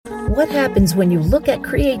what happens when you look at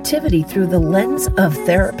creativity through the lens of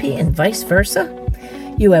therapy and vice versa?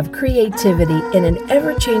 You have creativity in an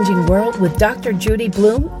ever-changing world with Dr. Judi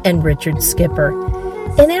Blume and Richard Skipper.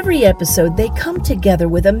 In every episode, they come together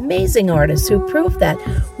with amazing artists who prove that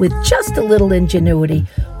with just a little ingenuity,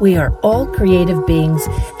 we are all creative beings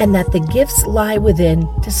and that the gifts lie within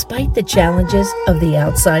despite the challenges of the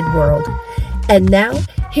outside world. And now,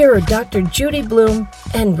 here are Dr. Judi Blume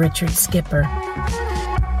and Richard Skipper.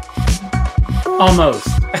 Almost.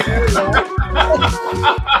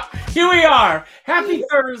 Here we are. Happy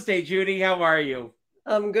Thursday, Judi. How are you?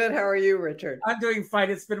 I'm good. How are you, Richard? I'm doing fine.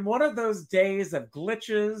 It's been one of those days of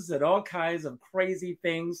glitches and all kinds of crazy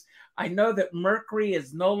things. I know that Mercury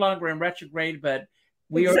is no longer in retrograde, but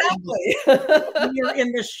we are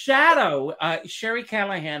in the shadow. Sherry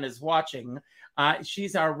Callahan is watching.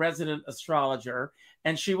 She's our resident astrologer,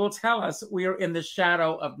 and she will tell us we are in the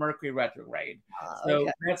shadow of Mercury retrograde. So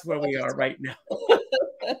that's where we are right now.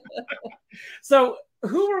 So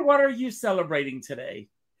who or what are you celebrating today?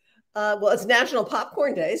 Well, it's National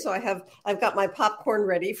Popcorn Day, so I've got my popcorn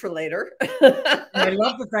ready for later. I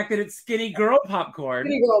love the fact that it's Skinny Girl Popcorn.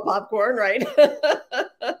 Skinny Girl Popcorn, right?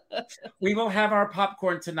 We will have our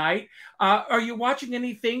popcorn tonight. Are you watching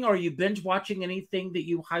anything? Or are you binge watching anything that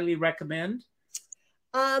you highly recommend?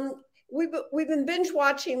 We've been binge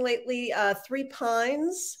watching lately. Three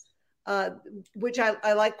Pines, which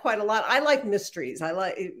I like quite a lot. I like mysteries.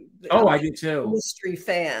 I do too. Mystery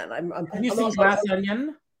fan. Have you seen Glass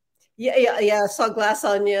Onion? Yeah. I saw Glass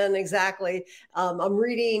Onion, exactly. I'm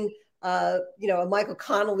reading, a Michael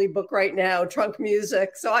Connelly book right now, Trunk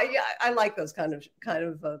Music. So I like those kind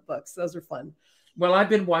of books. Those are fun. Well, I've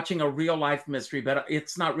been watching a real life mystery, but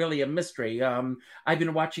it's not really a mystery. I've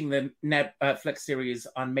been watching the Netflix series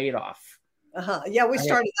on Madoff. Yeah, we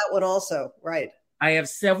started that one also, right? I have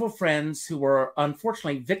several friends who were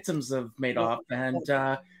unfortunately victims of Madoff,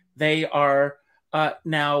 and they are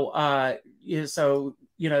now,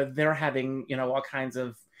 they're having, all kinds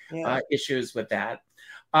of issues with that.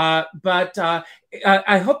 But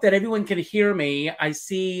I hope that everyone can hear me. I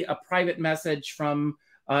see a private message from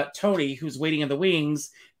Tony, who's waiting in the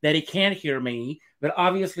wings, that he can't hear me. But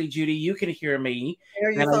obviously, Judi, you can hear me.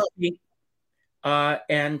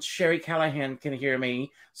 And Sherry Callahan can hear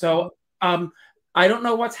me. So I don't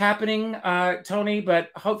know what's happening, Tony,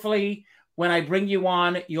 but hopefully when I bring you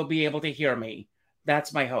on, you'll be able to hear me.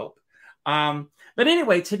 That's my hope. But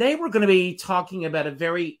anyway, today we're going to be talking about a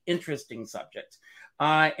very interesting subject.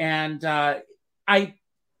 And I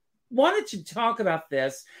wanted to talk about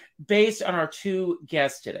this based on our two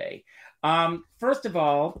guests today. First of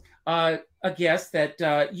all, a guest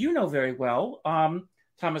that you know very well,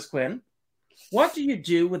 Thomas Quinn. What do you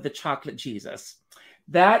do with the chocolate Jesus?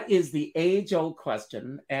 That is the age-old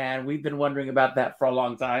question, and we've been wondering about that for a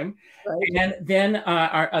long time. Right. And then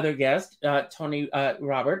our other guest, Tony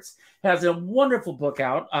Roberts, has a wonderful book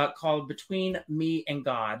out called Between Me and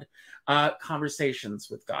God, Conversations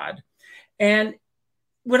with God. And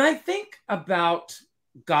when I think about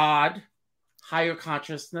God, higher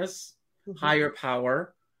consciousness, higher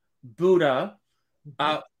power, Buddha,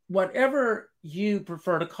 whatever you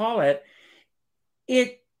prefer to call it,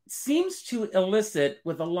 it seems to elicit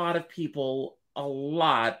with a lot of people a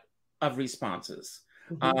lot of responses,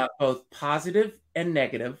 both positive and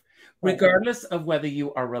negative, regardless of whether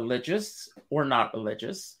you are religious or not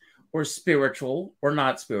religious, or spiritual or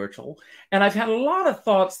not spiritual. And I've had a lot of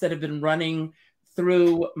thoughts that have been running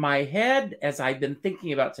through my head as I've been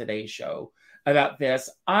thinking about today's show about this.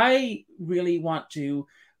 I really want to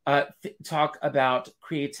talk about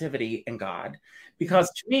creativity and God, because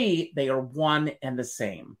to me, they are one and the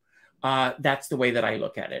same. That's the way that I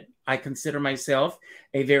look at it. I consider myself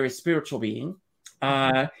a very spiritual being.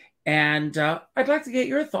 And I'd like to get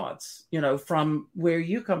your thoughts, from where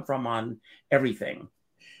you come from on everything.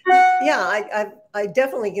 Yeah, I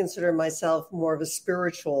definitely consider myself more of a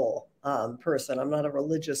spiritual person. I'm not a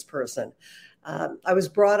religious person. I was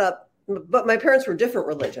brought up, but my parents were different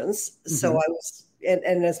religions. So I was,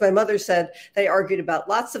 and as my mother said, they argued about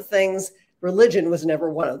lots of things. Religion was never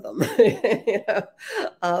one of them.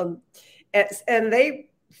 And they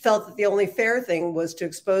felt that the only fair thing was to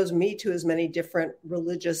expose me to as many different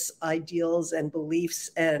religious ideals and beliefs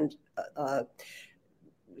and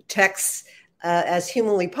texts as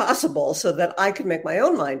humanly possible so that I could make my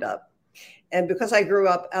own mind up. And because I grew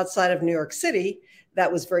up outside of New York City,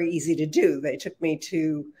 that was very easy to do. They took me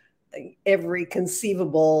to every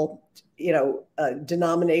conceivable,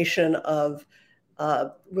 denomination of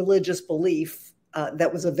religious belief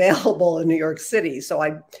that was available in New York City. So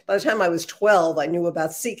by the time I was 12, I knew about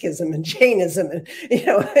Sikhism and Jainism, and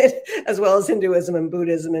as well as Hinduism and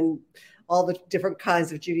Buddhism and all the different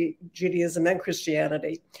kinds of Judaism and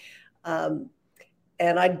Christianity. And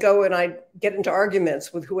I'd go and I'd get into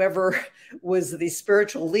arguments with whoever was the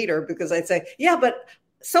spiritual leader, because I'd say, yeah, but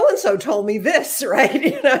so-and-so told me this,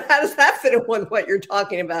 right? How does that fit in with what you're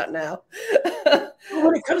talking about now?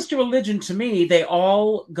 When it comes to religion, to me, they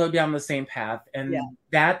all go down the same path. And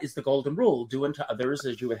that is the golden rule: do unto others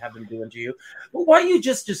as you would have them do unto you. But what you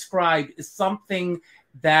just described is something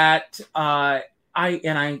that I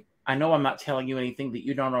know I'm not telling you anything that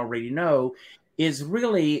you don't already know, is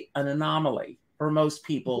really an anomaly for most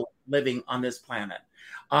people living on this planet.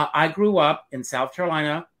 I grew up in South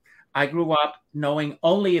Carolina. I grew up knowing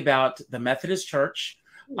only about the Methodist Church.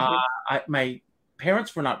 My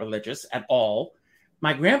parents were not religious at all.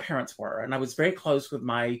 My grandparents were, and I was very close with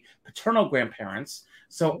my paternal grandparents.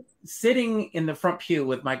 So sitting in the front pew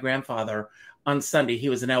with my grandfather on Sunday, he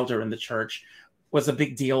was an elder in the church, was a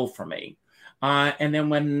big deal for me. And then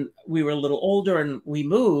when we were a little older and we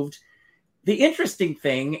moved, the interesting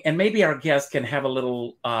thing, and maybe our guest can have a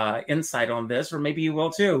little insight on this, or maybe you will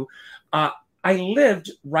too, I lived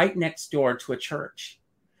right next door to a church.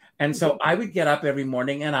 And so I would get up every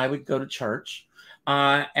morning and I would go to church.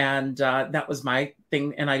 And that was my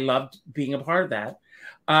thing. And I loved being a part of that.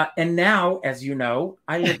 And now, as you know,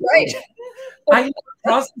 I live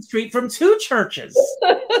across the street from two churches,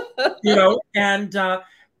 and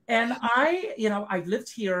I've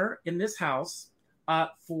lived here in this house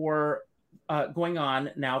for going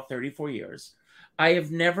on now 34 years. I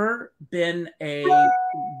have never been a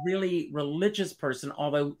really religious person,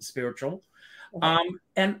 although spiritual.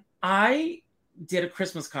 And I did a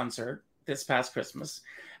Christmas concert this past Christmas.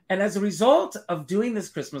 And as a result of doing this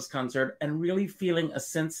Christmas concert and really feeling a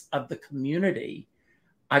sense of the community,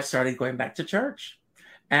 I've started going back to church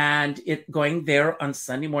and going there on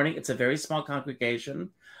Sunday morning. It's a very small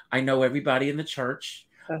congregation. I know everybody in the church.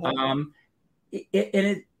 And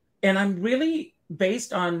I'm really,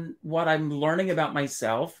 based on what I'm learning about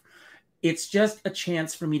myself, it's just a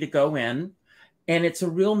chance for me to go in, and it's a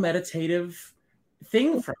real meditative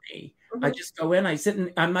thing for me. I just go in, I sit,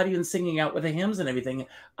 and I'm not even singing out with the hymns and everything.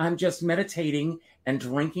 I'm just meditating and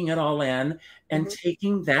drinking it all in and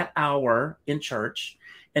taking that hour in church.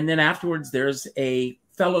 And then afterwards, there's a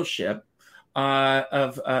fellowship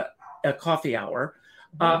of a coffee hour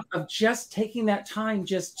of just taking that time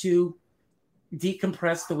just to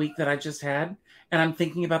decompress the week that I just had. And I'm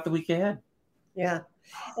thinking about the week ahead. Yeah.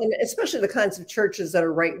 And especially the kinds of churches that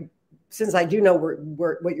are right, since I do know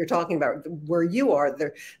what you're talking about, where you are,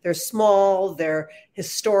 they're small, they're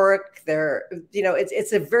historic,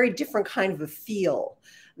 it's a very different kind of a feel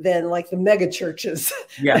than like the mega churches.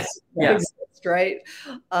 Yes. Exist, right.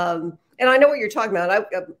 And I know what you're talking about.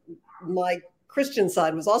 My Christian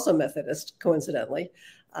side was also Methodist, coincidentally.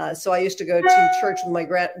 So I used to go to church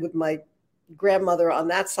with my grandmother on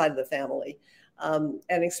that side of the family, and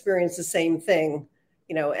experience the same thing.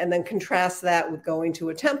 And then contrast that with going to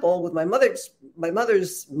a temple with my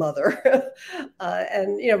mother's mother,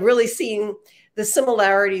 and really seeing the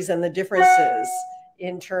similarities and the differences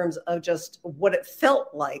in terms of just what it felt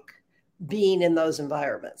like being in those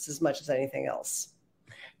environments as much as anything else.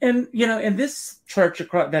 And in this church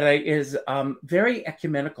is very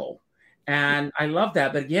ecumenical, and I love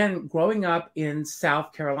that. But again, growing up in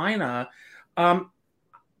South Carolina,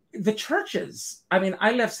 the churches,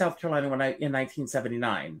 I left South Carolina in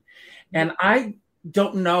 1979, and I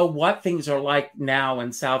don't know what things are like now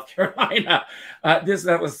in South Carolina.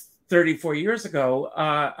 That was 34 years ago.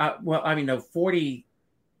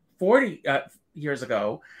 40 years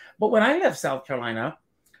ago. But when I left South Carolina,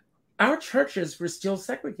 our churches were still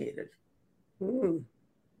segregated.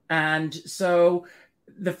 And so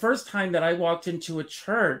the first time that I walked into a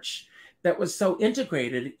church that was so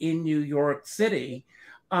integrated in New York City,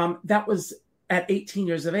 that was at 18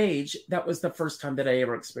 years of age. That was the first time that I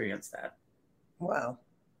ever experienced that. Wow.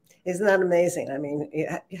 Isn't that amazing?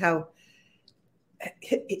 How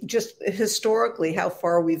just historically, how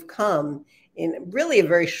far we've come in really a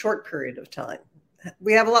very short period of time.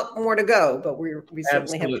 We have a lot more to go, but we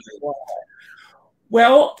certainly have.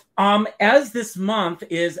 Well, as this month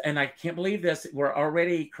is, and I can't believe this, we're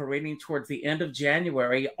already careening towards the end of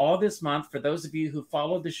January. All this month, for those of you who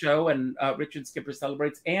follow the show, and Richard Skipper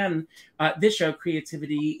celebrates, and this show,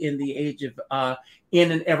 Creativity in the Age of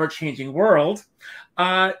in an Ever-Changing World,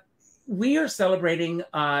 we are celebrating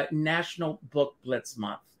National Book Blitz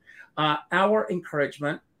Month. Our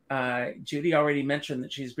encouragement, Judi already mentioned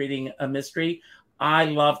that she's reading a mystery. I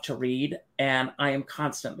love to read, and I am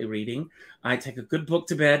constantly reading. I take a good book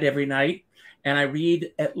to bed every night, and I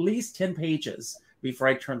read at least 10 pages before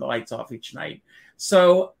I turn the lights off each night.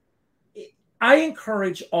 So I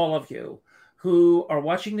encourage all of you who are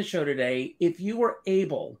watching the show today, if you were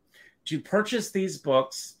able to purchase these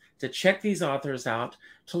books, to check these authors out,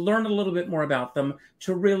 to learn a little bit more about them,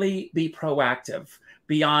 to really be proactive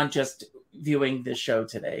beyond just viewing this show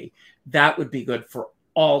today, that would be good for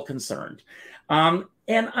all concerned. And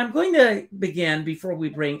I'm going to begin, before we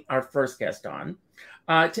bring our first guest on,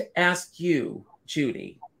 to ask you,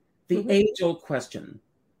 Judi, the age-old question.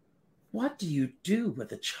 What do you do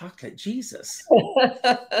with a chocolate Jesus?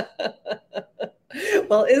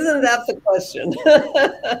 Well, isn't that the question?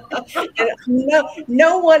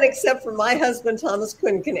 No one except for my husband, Thomas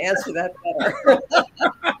Quinn, can answer that better.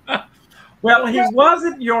 Well, he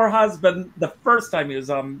wasn't your husband the first time he was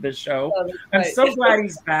on this show. Oh, I'm so glad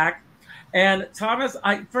he's back. And Thomas,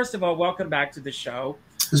 first of all, welcome back to the show.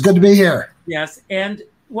 It's good to be here. Yes. And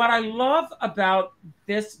what I love about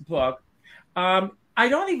this book, I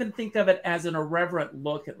don't even think of it as an irreverent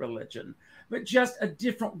look at religion, but just a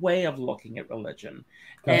different way of looking at religion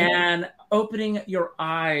and opening your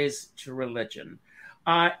eyes to religion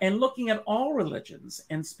and looking at all religions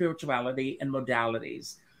and spirituality and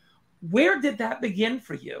modalities. Where did that begin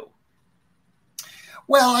for you?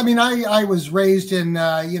 Well, I mean, I was raised in,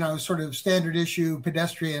 sort of standard issue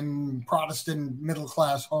pedestrian Protestant middle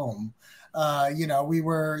class home. We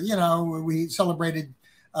celebrated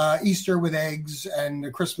Easter with eggs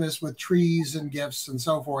and Christmas with trees and gifts and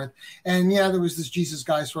so forth. And there was this Jesus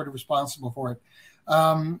guy sort of responsible for it.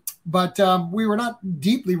 But we were not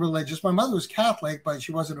deeply religious. My mother was Catholic, but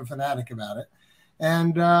she wasn't a fanatic about it.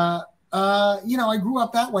 And, I grew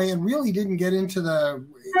up that way and really didn't get into the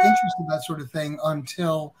interest in that sort of thing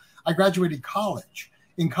until I graduated college.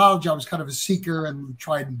 In college, I was kind of a seeker and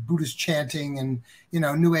tried Buddhist chanting and,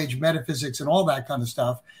 New Age metaphysics and all that kind of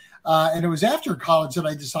stuff. And it was after college that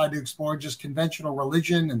I decided to explore just conventional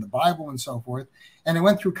religion and the Bible and so forth. And I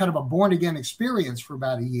went through kind of a born-again experience for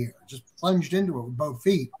about a year, just plunged into it with both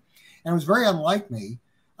feet. And it was very unlike me,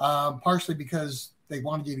 partially because they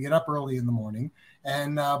wanted you to get up early in the morning,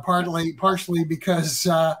 and partially because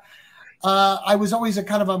I was always a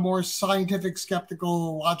kind of a more scientific,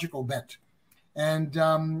 skeptical, logical bent. And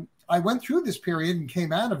I went through this period and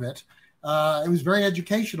came out of it. It was very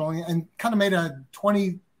educational and kind of made a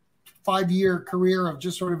 25-year career of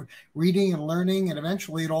just sort of reading and learning. And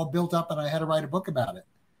eventually it all built up and I had to write a book about it.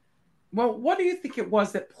 Well, what do you think it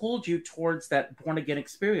was that pulled you towards that born-again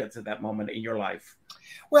experience at that moment in your life?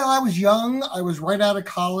 Well, I was young. I was right out of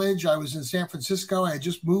college. I was in San Francisco. I had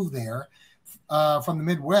just moved there from the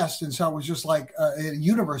Midwest. And so it was just like a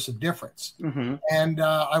universe of difference. Mm-hmm. And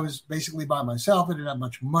I was basically by myself. I didn't have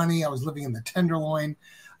much money. I was living in the Tenderloin.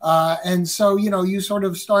 And so, you sort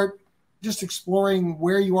of start just exploring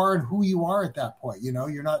where you are and who you are at that point.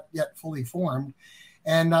 You're not yet fully formed.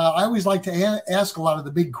 And I always like to ask a lot of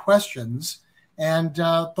the big questions and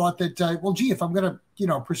thought that, if I'm going to,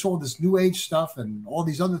 pursue all this New Age stuff and all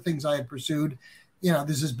these other things I had pursued,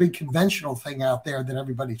 there's this big conventional thing out there that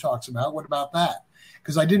everybody talks about. What about that?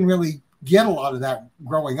 Because I didn't really get a lot of that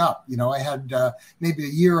growing up. I had maybe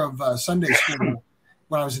a year of Sunday school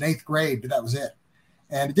when I was in 8th grade, but that was it.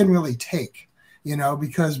 And it didn't really take,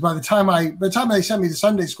 because by the time they sent me to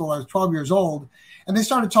Sunday school, I was 12 years old. And they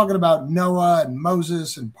started talking about Noah and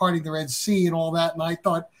Moses and parting the Red Sea and all that. And I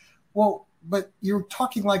thought, well, but you're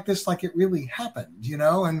talking like this, like it really happened,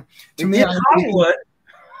 And to me, Hollywood.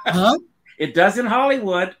 Huh? It does in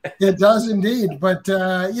Hollywood. It does indeed. But,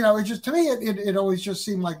 it just, to me, it always just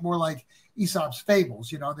seemed like more like Aesop's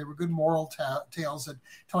fables. They were good moral tales that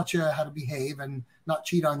taught you how to behave and not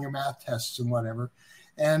cheat on your math tests and whatever.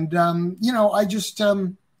 And, I just,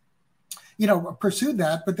 pursued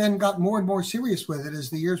that, but then got more and more serious with it as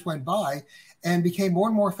the years went by and became more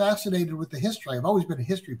and more fascinated with the history. I've always been a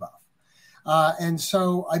history buff. And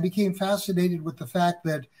so I became fascinated with the fact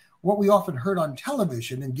that what we often heard on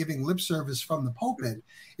television and giving lip service from the pulpit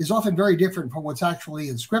is often very different from what's actually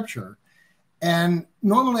in scripture. And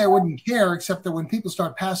normally I wouldn't care, except that when people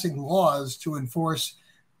start passing laws to enforce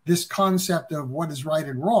this concept of what is right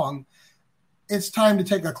and wrong, it's time to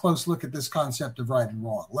take a close look at this concept of right and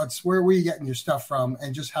wrong. Where were you getting your stuff from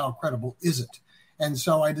and just how credible is it? And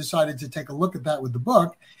so I decided to take a look at that with the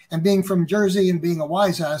book. And being from Jersey and being a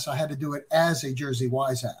wise ass, I had to do it as a Jersey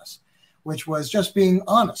wise ass, which was just being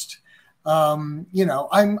honest. I'm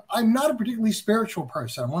not a particularly spiritual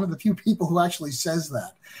person. I'm one of the few people who actually says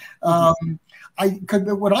that. When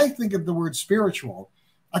I think of the word spiritual,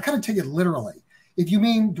 I kind of take it literally. if you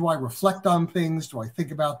mean, do I reflect on things? Do I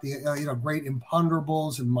think about the great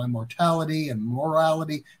imponderables and my mortality and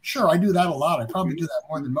morality? Sure, I do that a lot. I probably do that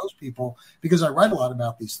more than most people because I write a lot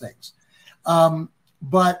about these things.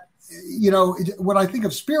 But when I think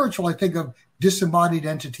of spiritual, I think of disembodied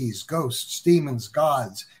entities, ghosts, demons,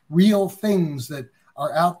 gods, real things that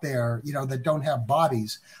are out there, that don't have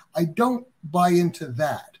bodies. I don't buy into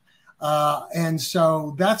that. And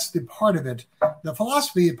so that's the part of it. The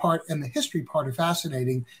philosophy part and the history part are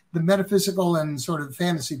fascinating. The metaphysical and sort of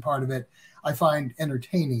fantasy part of it, I find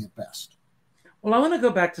entertaining at best. Well, I want to go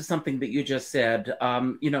back to something that you just said,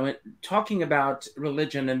 talking about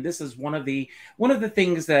religion. And this is one of the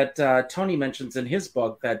things that Tony mentions in his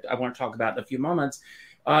book that I want to talk about in a few moments.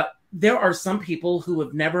 There are some people who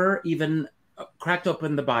have never even cracked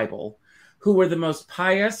open the Bible, who were the most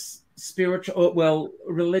pious,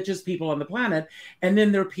 religious people on the planet. And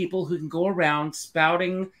then there are people who can go around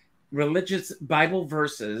spouting religious Bible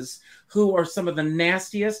verses who are some of the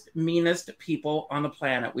nastiest, meanest people on the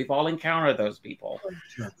planet. We've all encountered those people.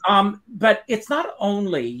 Sure. But it's not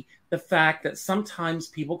only the fact that sometimes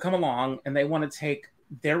people come along and they want to take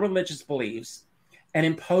their religious beliefs and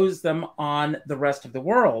impose them on the rest of the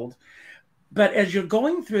world. But as you're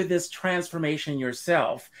going through this transformation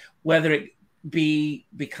yourself, whether it be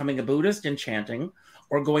becoming a Buddhist and chanting,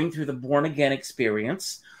 or going through the born again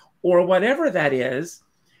experience, or whatever that is,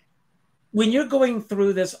 when you're going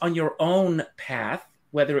through this on your own path,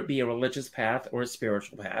 whether it be a religious path or a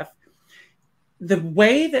spiritual path, the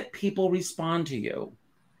way that people respond to you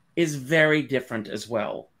is very different as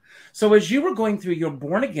well. So as you were going through your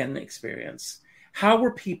born again experience, how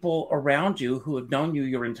were people around you who have known you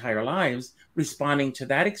your entire lives responding to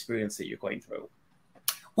that experience that you're going through?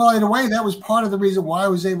 Well, in a way, that was part of the reason why I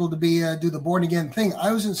was able to do the born again thing.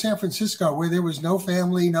 I was in San Francisco where there was no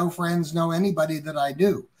family, no friends, no anybody that I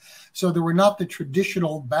knew. So there were not the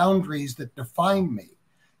traditional boundaries that defined me.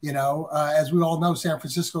 As we all know, San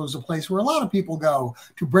Francisco is a place where a lot of people go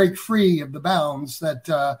to break free of the bounds that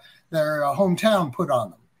their hometown put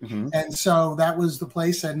on them. Mm-hmm. And so that was the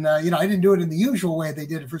place. And, I didn't do it in the usual way they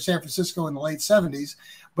did it for San Francisco in the late 70s.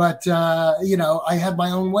 But, I had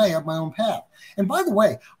my own way, I had my own path. And by the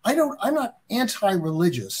way, I'm not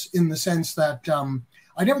anti-religious in the sense that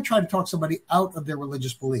I never try to talk somebody out of their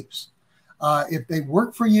religious beliefs. If they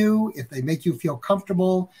work for you, if they make you feel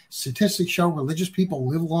comfortable, statistics show religious people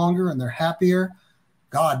live longer and they're happier.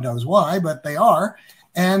 God knows why, but they are.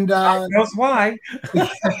 And God knows why.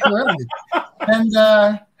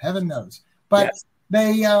 And heaven knows. But yes.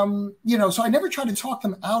 They, so I never try to talk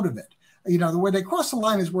them out of it. Where they cross the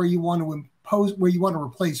line is where you want to impose, where you want to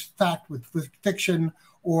replace fact with fiction,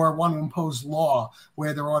 or want to impose law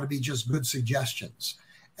where there ought to be just good suggestions.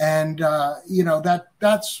 And,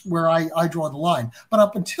 that's where I draw the line. But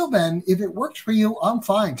up until then, if it works for you, I'm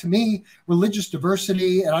fine. To me, religious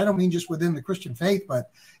diversity, and I don't mean just within the Christian faith,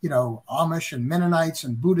 but, Amish and Mennonites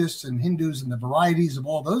and Buddhists and Hindus and the varieties of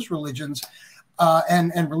all those religions,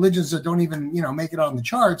 and religions that don't even, make it on the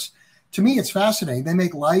charts. To me, it's fascinating. They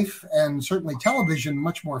make life and certainly television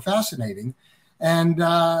much more fascinating. And,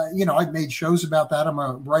 I've made shows about that. I'm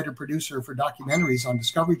a writer-producer for documentaries on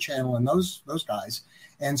Discovery Channel and those guys.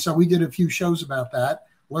 And so we did a few shows about that,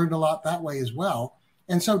 learned a lot that way as well.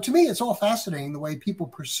 And so to me, it's all fascinating the way people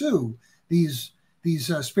pursue these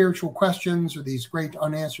spiritual questions or these great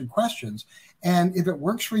unanswered questions. And if it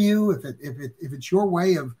works for you, if it's your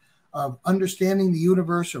way of understanding the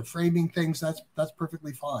universe or framing things, that's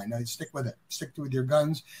perfectly fine. I stick with it. Stick with your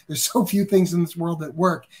guns. There's so few things in this world that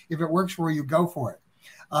work. If it works for you, go for it.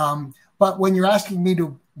 But when you're asking me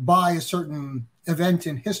to buy a certain event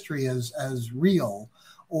in history as real,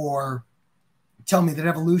 or tell me that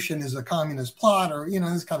evolution is a communist plot, or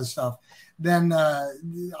this kind of stuff, then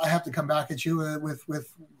I have to come back at you with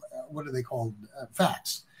what are they called,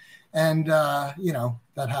 facts, and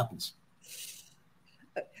that happens.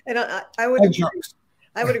 And I would agree.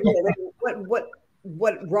 I would agree.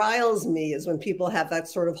 What riles me is when people have that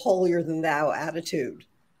sort of holier than thou attitude,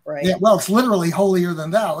 right? Yeah, well, it's literally holier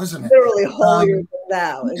than thou, isn't it? Literally holier than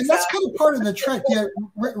thou. Exactly. And that's kind of part of the trick. Yeah,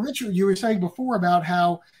 Richard, you were saying before about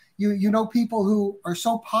how you know people who are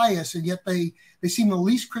so pious and yet they seem the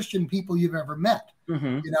least Christian people you've ever met.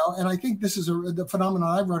 Mm-hmm. And I think this is the phenomenon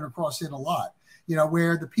I've run across it a lot.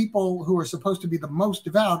 Where the people who are supposed to be the most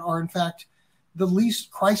devout are in fact the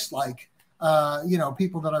least Christ-like,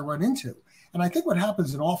 people that I run into. And I think what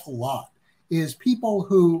happens an awful lot is people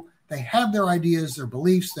who they have their ideas, their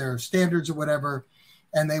beliefs, their standards or whatever,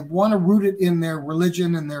 and they want to root it in their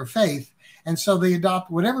religion and their faith. And so they adopt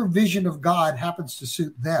whatever vision of God happens to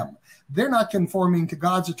suit them. they're not conforming to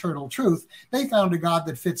God's eternal truth. They found a God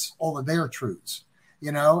that fits all of their truths,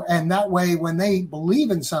 and that way, when they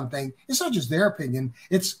believe in something, it's not just their opinion,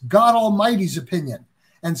 it's God Almighty's opinion.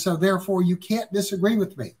 And so therefore you can't disagree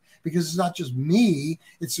with me, because it's not just me,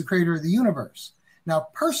 it's the creator of the universe. Now,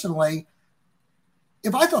 personally,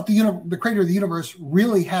 if I thought the creator of the universe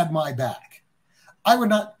really had my back, I would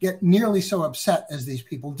not get nearly so upset as these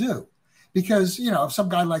people do. Because, if some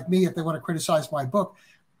guy like me, if they want to criticize my book,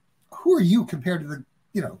 who are you compared to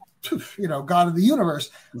the, God of the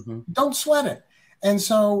universe? Mm-hmm. Don't sweat it. And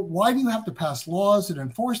so why do you have to pass laws and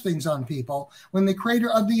enforce things on people when the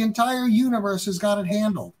creator of the entire universe has got it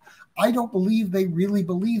handled? I don't believe they really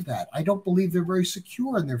believe that. I don't believe they're very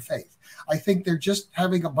secure in their faith. I think they're just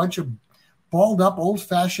having a bunch of balled up,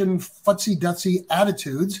 old-fashioned, futsy-dutsy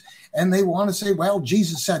attitudes, and they want to say, well,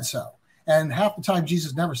 Jesus said so. And half the time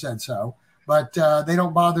Jesus never said so, but they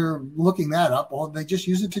don't bother looking that up, or they just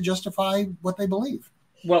use it to justify what they believe.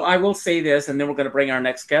 Well, I will say this, and then we're going to bring our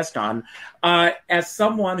next guest on. As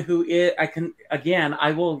someone who is,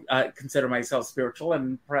 I will consider myself spiritual,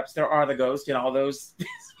 and perhaps there are the ghosts and all those.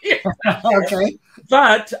 Okay.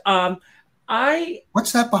 But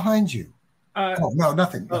what's that behind you? No,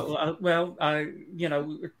 nothing. Probably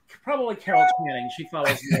Carol Channing. She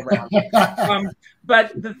follows me around.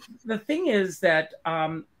 But the thing is that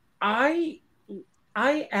I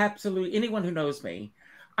absolutely, anyone who knows me,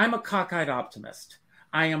 I'm a cockeyed optimist.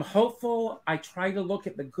 I am hopeful. I try to look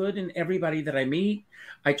at the good in everybody that I meet.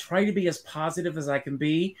 I try to be as positive as I can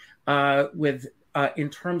be in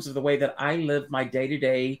terms of the way that I live my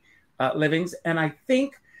day-to-day livings. And I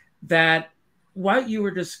think that what you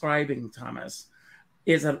were describing, Thomas,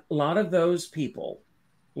 is a lot of those people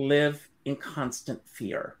live in constant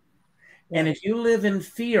fear. Yeah. And if you live in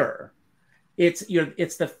fear, it's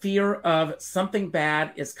the fear of something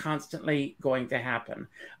bad is constantly going to happen.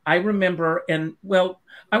 I remember,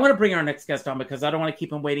 I want to bring our next guest on because I don't want to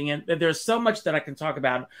keep him waiting in. There's so much that I can talk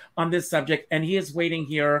about on this subject, and he is waiting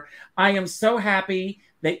here. I am so happy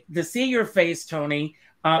to see your face, Tony.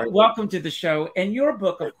 Welcome to the show. And your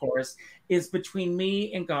book, of course, is Between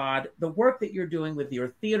Me and God. The work that you're doing with your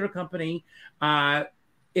theater company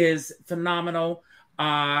is phenomenal.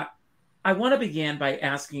 I want to begin by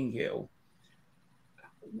asking you,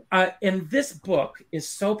 and this book is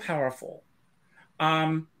so powerful.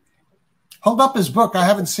 Hold up his book. I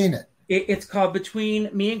haven't seen it. It's called Between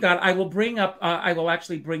Me and God. I will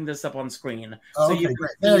actually bring this up on screen. Oh, okay,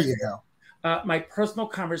 great. There you go. My personal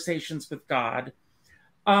conversations with God.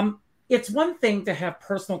 It's one thing to have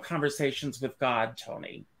personal conversations with God,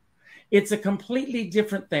 Tony. It's a completely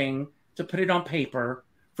different thing to put it on paper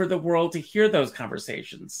for the world to hear those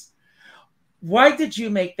conversations. Why did you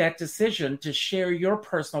make that decision to share your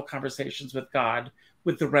personal conversations with God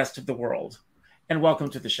with the rest of the world? And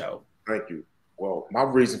welcome to the show. Thank you. Well, my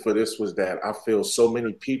reason for this was that I feel so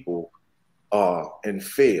many people are in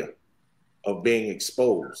fear of being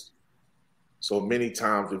exposed. So many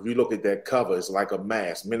times, if you look at that cover, it's like a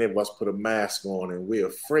mask. Many of us put a mask on and we're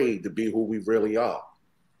afraid to be who we really are.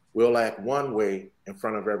 We'll act one way in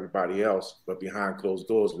front of everybody else, but behind closed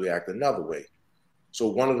doors, we act another way. So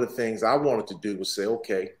one of the things I wanted to do was say,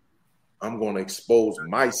 okay, I'm going to expose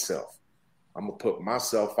myself. I'm going to put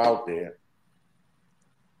myself out there.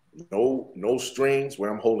 No strings where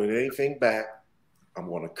I'm holding anything back. I'm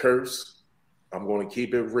going to curse. I'm going to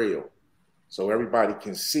keep it real so everybody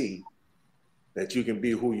can see that you can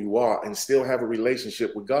be who you are and still have a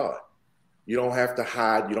relationship with God. You don't have to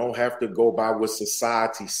hide. You don't have to go by what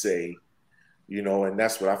society say, and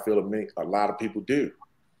that's what I feel a lot of people do.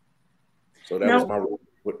 So that was my role,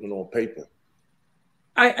 putting it on paper.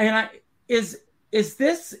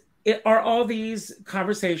 Are all these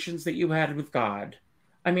conversations that you had with God,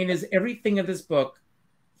 is everything in this book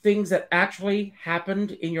things that actually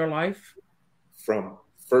happened in your life? From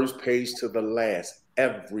first page to the last,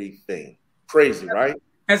 everything. Crazy, right?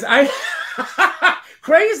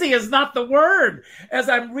 Crazy is not the word. As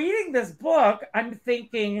I'm reading this book, I'm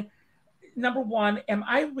thinking, number one, am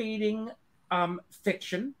I reading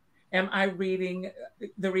fiction? Am I reading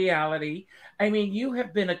the reality? You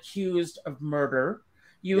have been accused of murder.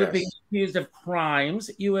 You have been accused of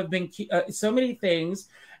crimes. You have been so many things,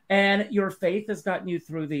 and your faith has gotten you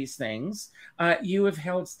through these things. You have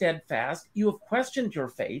held steadfast. You have questioned your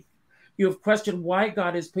faith. You have questioned why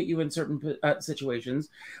God has put you in certain situations.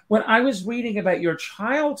 When I was reading about your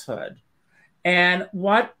childhood and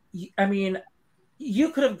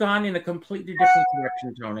you could have gone in a completely different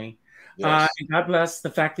direction, Tony. Yes. And God bless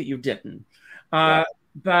the fact that you didn't.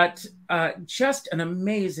 But just an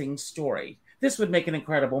amazing story. This would make an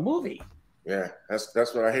incredible movie. Yeah, that's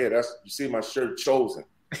what I hear. You see my shirt, Chosen.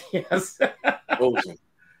 Yes. Chosen.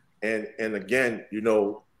 And again, you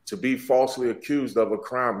know, to be falsely accused of a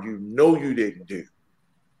crime you know you didn't do.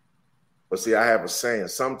 But see, I have a saying,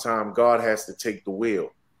 sometimes God has to take the wheel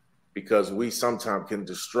because we sometimes can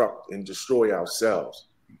destruct and destroy ourselves.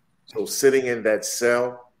 So sitting in that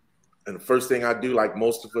cell, and the first thing I do, like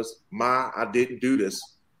most of us, I didn't do this.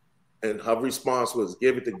 And her response was,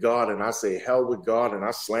 give it to God. And I say, hell with God. And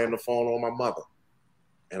I slam the phone on my mother.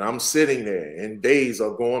 And I'm sitting there and days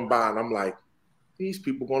are going by. And I'm like, these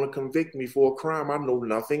people are going to convict me for a crime I know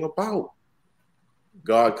nothing about.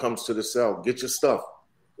 God comes to the cell. Get your stuff.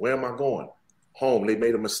 Where am I going? Home. They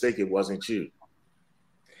made a mistake. It wasn't you.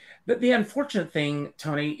 But the unfortunate thing,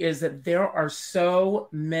 Tony, is that there are so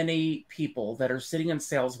many people that are sitting in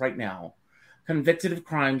cells right now, convicted of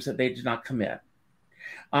crimes that they did not commit.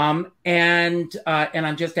 And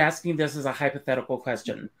I'm just asking this as a hypothetical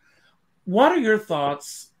question. What are your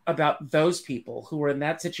thoughts about those people who are in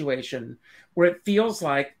that situation where it feels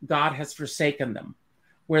like God has forsaken them,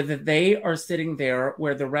 where they are sitting there,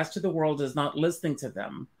 where the rest of the world is not listening to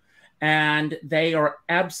them, and they are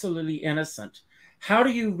absolutely innocent? How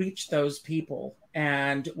do you reach those people?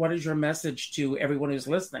 And what is your message to everyone who's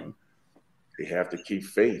listening? They have to keep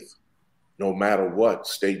faith. No matter what,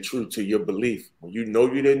 stay true to your belief. When you know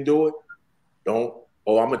you didn't do it, I'm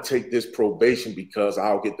going to take this probation because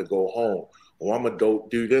I'll get to go home. Or I'm going to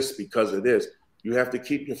do this because of this. You have to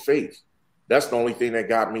keep your faith. That's the only thing that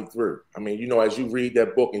got me through. I mean, you know, as you read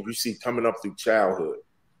that book and you see coming up through childhood,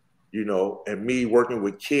 you know, and me working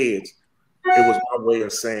with kids, it was my way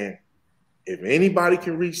of saying, if anybody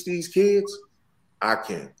can reach these kids, I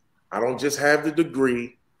can. I don't just have the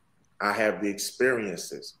degree, I have the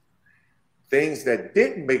experiences. Things that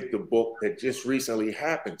didn't make the book that just recently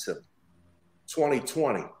happened to me.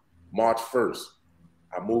 2020, March 1st,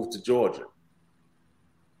 I moved to Georgia.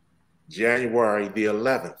 January the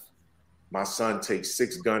 11th, my son takes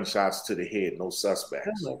 6 gunshots to the head, no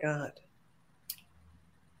suspects. Oh my God.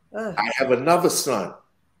 I have another son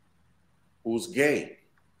who's gay.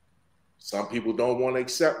 Some people don't want to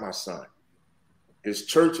accept my son. His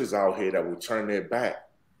churches out here that will turn their back.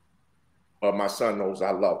 But my son knows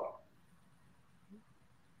I love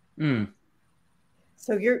him.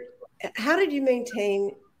 So how did you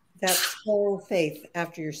maintain that strong faith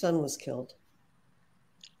after your son was killed?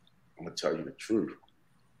 I'm going to tell you the truth.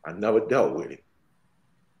 I never dealt with it.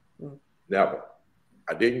 Never.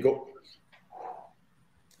 I didn't go.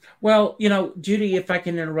 Well, you know, Judi, if I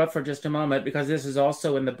can interrupt for just a moment, because this is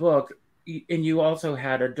also in the book, and you also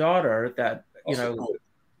had a daughter that, was,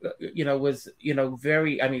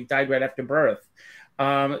 died right after birth.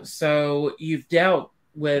 So you've dealt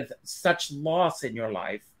with such loss in your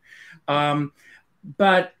life. But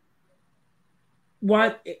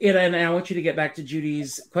and I want you to get back to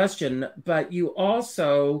Judy's question, but you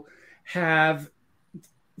also have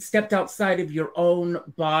stepped outside of your own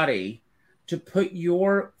body to put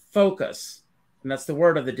your focus, and that's the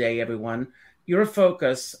word of the day, everyone, your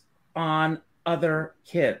focus on other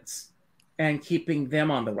kids and keeping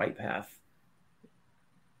them on the right path.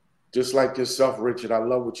 Just like yourself, Richard, I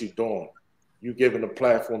love what you're doing. You're giving a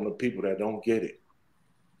platform to people that don't get it.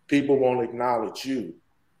 People won't acknowledge you.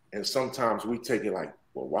 And sometimes we take it like,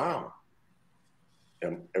 well, wow.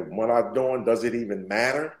 And what I'm doing, does it even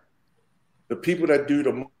matter? The people that do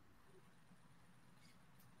the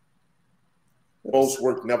most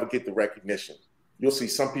work never get the recognition. You'll see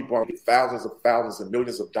some people get thousands and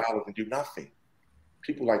millions of dollars and do nothing.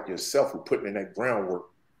 People like yourself who are putting in that groundwork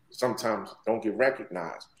sometimes don't get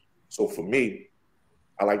recognized. So for me,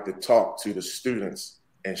 I like to talk to the students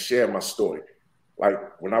and share my story. Like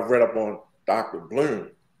when I read up on Dr.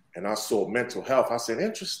 Bloom and I saw mental health, I said,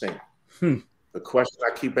 interesting. The question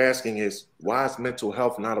I keep asking is, why is mental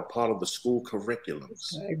health not a part of the school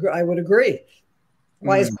curriculums? I would agree.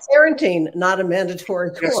 Why is parenting not a mandatory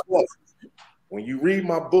course? Guess what? When you read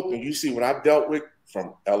my book and you see what I dealt with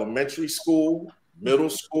from elementary school, middle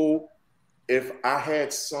school, if I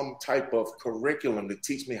had some type of curriculum to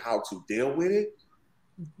teach me how to deal with it,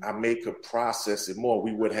 I could process it more.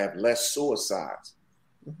 We would have less suicides,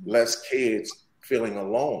 less kids feeling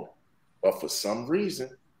alone. But for some reason,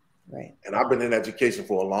 right. And I've been in education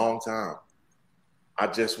for a long time, I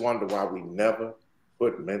just wonder why we never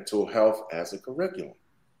put mental health as a curriculum.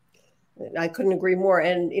 I couldn't agree more.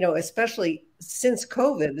 And, especially since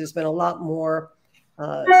COVID, there's been a lot more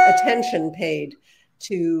attention paid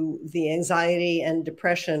to the anxiety and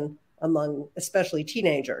depression among especially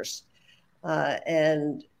teenagers,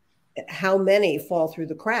 and how many fall through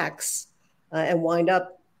the cracks and wind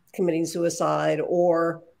up committing suicide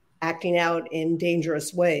or acting out in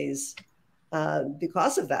dangerous ways.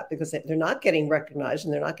 because of that, because they're not getting recognized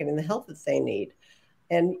and they're not getting the help that they need.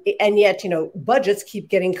 And yet, budgets keep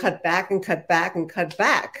getting cut back and cut back and cut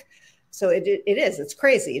back. So it's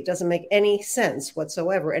crazy. It doesn't make any sense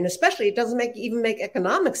whatsoever. And especially it doesn't even make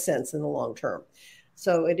economic sense in the long term.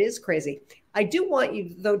 So it is crazy. I do want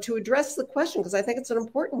you, though, to address the question, because I think it's an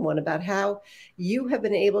important one, about how you have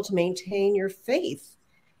been able to maintain your faith.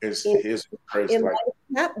 It's crazy.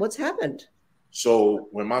 What's happened? So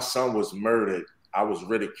when my son was murdered, I was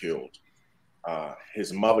ridiculed.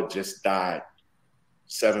 His mother just died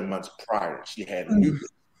 7 months prior. She had lupus.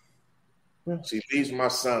 She leaves my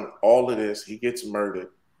son all of this. He gets murdered.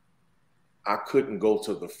 I couldn't go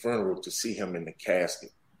to the funeral to see him in the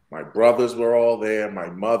casket. My brothers were all there, my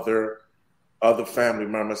mother, other family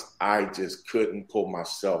members. I just couldn't pull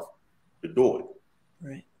myself to do it.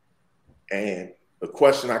 Right. And the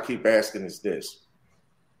question I keep asking is this.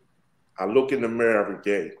 I look in the mirror every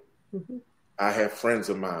day. Mm-hmm. I have friends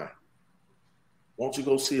of mine. Won't you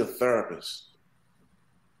go see a therapist?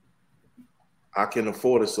 I can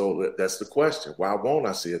afford it, so that's the question. Why won't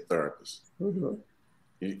I see a therapist? Mm-hmm.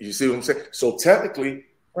 You see what I'm saying? So technically,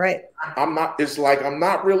 right. It's like I'm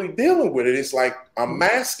not really dealing with it. It's like I'm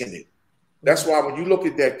masking it. That's why when you look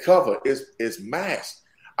at that cover, it's masked.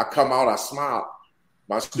 I come out, I smile.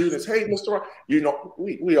 My students, hey, Mr. Rock,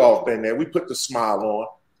 we all been there. We put the smile on.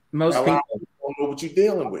 Most people don't know what you're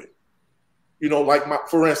dealing with.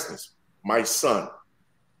 For instance, my son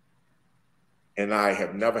and I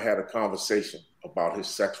have never had a conversation about his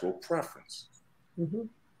sexual preference. Mm-hmm.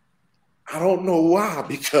 I don't know why,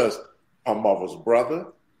 because my mother's brother,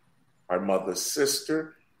 my mother's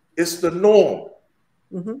sister, it's the norm.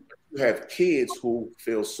 Mm-hmm. You have kids who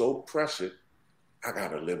feel so pressured, I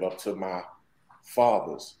got to live up to my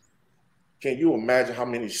fathers. Can you imagine how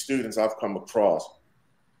many students I've come across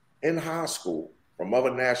in high school from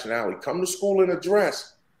other nationality, come to school in a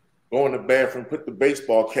dress, go in the bathroom, put the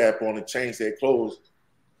baseball cap on and change their clothes.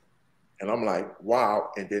 And I'm like,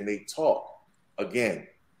 wow. And then they talk. Again,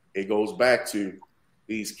 it goes back to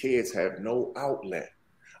these kids have no outlet.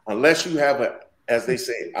 Unless you have as they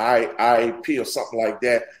say, IEP or something like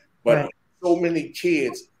that. But right. So many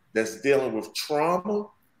kids that's dealing with trauma,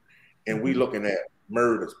 and we looking at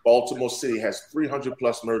murders. Baltimore City has 300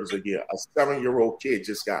 plus murders a year. A 7-year-old kid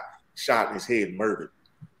just got shot in his head, murdered.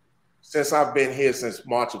 Since I've been here since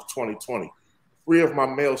March of 2020, 3 of my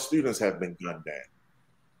male students have been gunned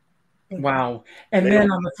down. Wow. And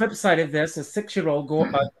then on the flip side of this, a 6-year-old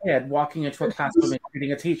ahead walking into a classroom and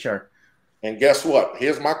shooting a teacher. And guess what?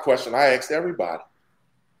 Here's my question. I asked everybody,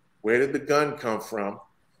 where did the gun come from?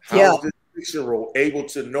 How is this 6-year-old able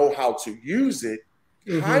to know how to use it,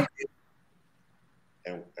 hide it?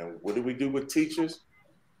 And what do we do with teachers?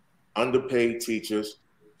 Underpaid teachers,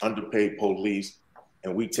 underpaid police,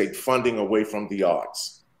 and we take funding away from the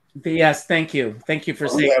arts. Yes, thank you. Thank you for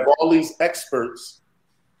saying. We have all these experts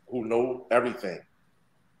who know everything.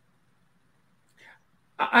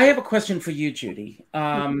 I have a question for you, Judi.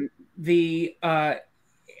 I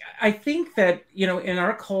think that, in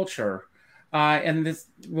our culture, and this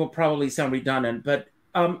will probably sound redundant, but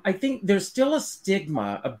I think there's still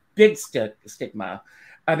a big stigma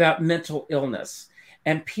about mental illness,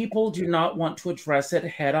 and people do not want to address it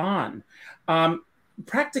head on.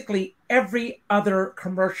 Practically every other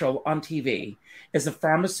commercial on TV is a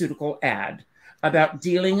pharmaceutical ad about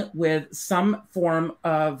dealing with some form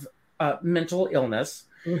of mental illness,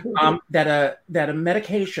 that a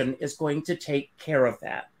medication is going to take care of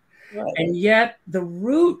that. Right. And yet the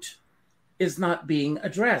root is not being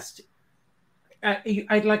addressed.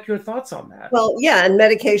 I'd like your thoughts on that. Well, yeah, and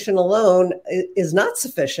medication alone is not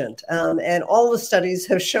sufficient. And all the studies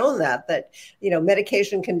have shown that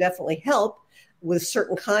medication can definitely help with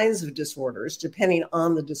certain kinds of disorders, depending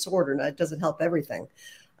on the disorder. Now, it doesn't help everything.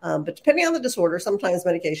 But depending on the disorder, sometimes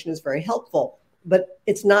medication is very helpful. But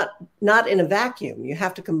it's not in a vacuum. You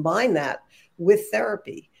have to combine that with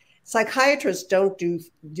therapy. Psychiatrists don't do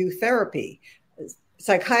therapy.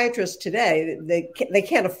 Psychiatrists today, they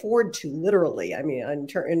can't afford to, literally. I mean,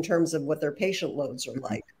 in terms of what their patient loads are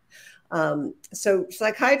like. So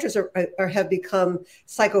psychiatrists have become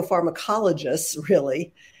psychopharmacologists,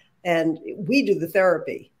 really, and we do the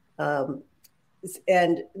therapy.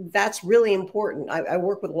 And that's really important. I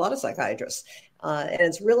work with a lot of psychiatrists, and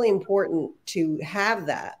it's really important to have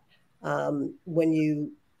that when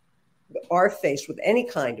you are faced with any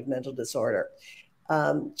kind of mental disorder.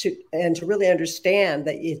 To really understand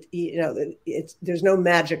that there's no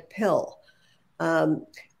magic pill.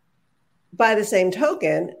 By the same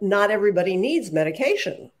token, not everybody needs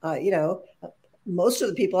medication. Most of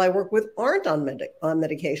the people I work with aren't on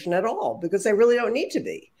medication at all because they really don't need to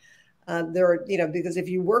be. Because if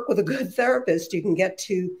you work with a good therapist, you can get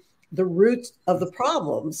to the roots of the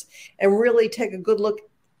problems and really take a good look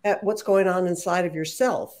at what's going on inside of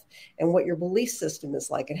yourself and what your belief system is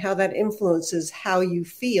like and how that influences how you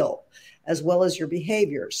feel as well as your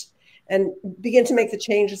behaviors, and begin to make the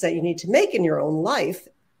changes that you need to make in your own life,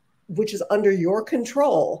 which is under your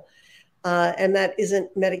control, and that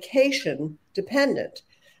isn't medication dependent.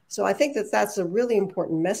 So I think that that's a really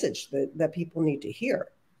important message that people need to hear.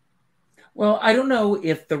 Well, I don't know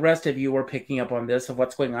if the rest of you are picking up on this, of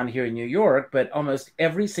what's going on here in New York, but almost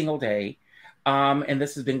every single day, and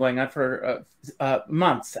this has been going on for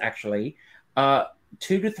months, actually,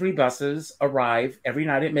 2 to 3 buses arrive every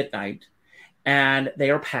night at midnight, and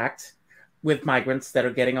they are packed with migrants that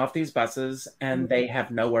are getting off these buses, and they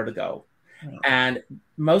have nowhere to go. Right. And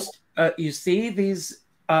most, you see these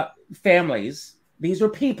families, these are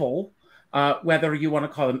people, whether you want to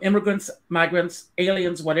call them immigrants, migrants,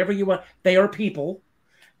 aliens, whatever you want, they are people,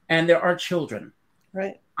 and there are children.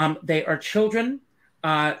 Right. They are children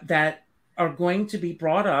that are going to be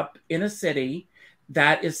brought up in a city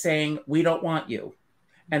that is saying, we don't want you.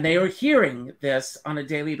 And they are hearing this on a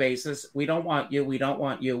daily basis. We don't want you. We don't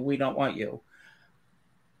want you. We don't want you.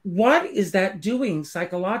 What is that doing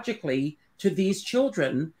psychologically to these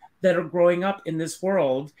children that are growing up in this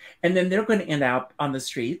world? And then they're going to end up on the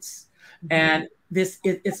streets. Mm-hmm. And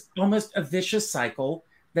it's almost a vicious cycle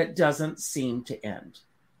that doesn't seem to end.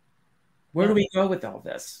 Where do we go with all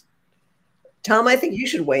this? Tom, I think you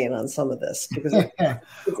should weigh in on some of this because in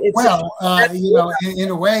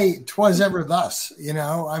a way, 'twas ever thus.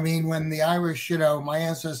 I mean, when the Irish, my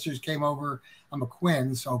ancestors came over. I'm a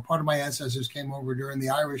Quinn, so part of my ancestors came over during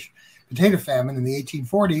the Irish potato famine in the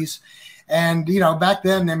 1840s, and back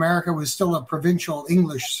then America was still a provincial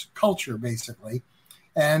English culture, basically,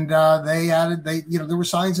 and there were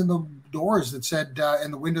signs in the doors that said,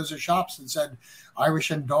 in the windows of shops that said,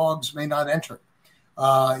 "Irish and dogs may not enter."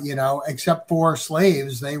 Except for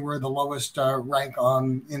slaves, they were the lowest rank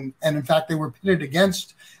and in fact, they were pitted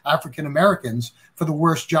against African Americans for the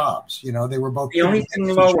worst jobs. They were both. The only thing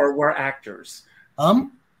lower were actors. I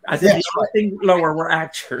think the only thing lower were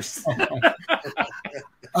actors.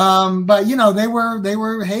 But they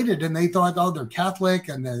were hated, and they thought, oh, they're Catholic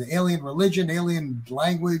and the alien religion, alien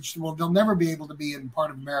language. Well, they'll never be able to be in part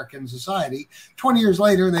of American society. 20 years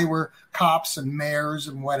later, they were cops and mayors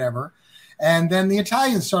and whatever. And then the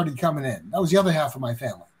Italians started coming in. That was the other half of my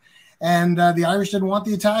family. And the Irish didn't want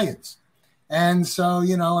the Italians. And so,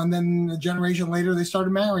 and then a generation later, they started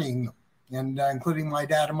marrying them, and including my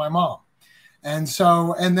dad and my mom. And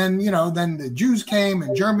so, and then, then the Jews came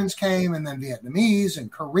and Germans came, and then Vietnamese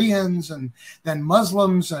and Koreans, and then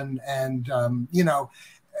Muslims and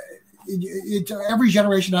every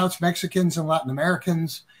generation now it's Mexicans and Latin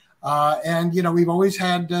Americans. And we've always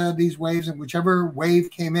had these waves, and whichever wave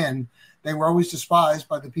came in, they were always despised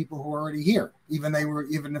by the people who were already here, even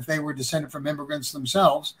if they were descended from immigrants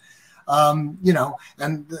themselves. And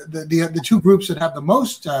the two groups that have the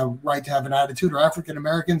most right to have an attitude are African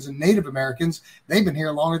Americans and Native Americans. They've been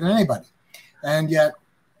here longer than anybody, and yet,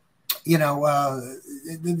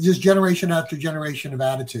 just generation after generation of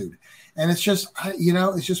attitude. And it's just,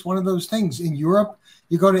 it's just one of those things. In Europe,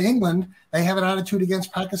 you go to England, they have an attitude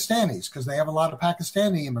against Pakistanis because they have a lot of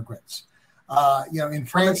Pakistani immigrants. In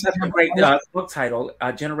France, that's a great book title,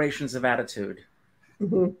 Generations of Attitude.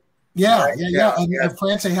 Mm-hmm. Yeah. And in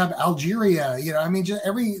France, they have Algeria.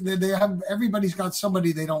 Everybody's got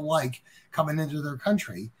somebody they don't like coming into their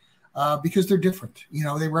country because they're different.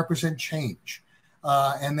 They represent change,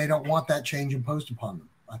 and they don't want that change imposed upon them.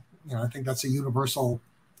 I think that's a universal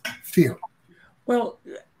fear. Well,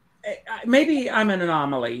 maybe I'm an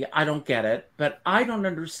anomaly. I don't get it, but I don't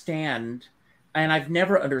understand, and I've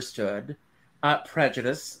never understood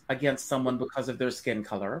prejudice against someone because of their skin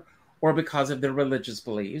color, or because of their religious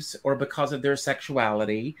beliefs, or because of their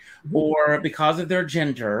sexuality, or because of their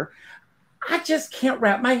gender. I just can't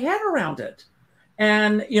wrap my head around it.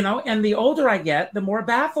 And, and the older I get, the more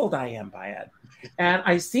baffled I am by it. And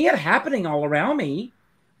I see it happening all around me,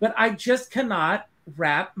 but I just cannot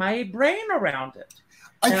wrap my brain around it.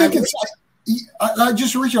 Richard,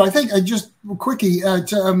 I think just quickie,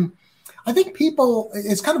 I think people,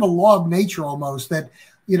 it's kind of a law of nature almost that,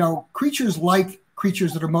 creatures like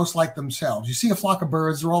creatures that are most like themselves. You see a flock of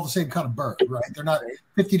birds, they're all the same kind of bird, right? They're not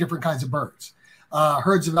 50 different kinds of birds.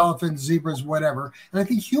 Herds of elephants, zebras, whatever. And I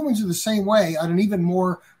think humans are the same way on an even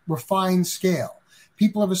more refined scale.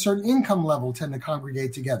 People of a certain income level tend to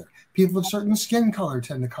congregate together. People of certain skin color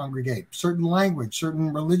tend to congregate. Certain language,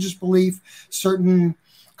 certain religious belief, certain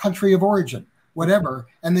country of origin. whatever,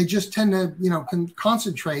 and they just tend to,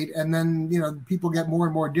 concentrate, and then, people get more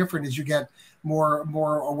and more different as you get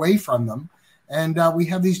more away from them. And we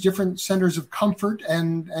have these different centers of comfort,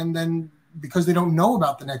 and then because they don't know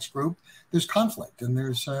about the next group, there's conflict, and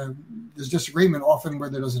there's disagreement often where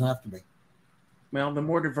there doesn't have to be. Well, the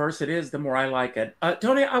more diverse it is, the more I like it.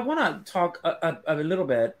 Tony, I want to talk a little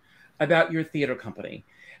bit about your theater company.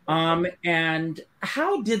 And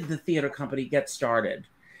how did the theater company get started?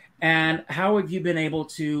 And how have you been able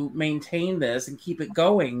to maintain this and keep it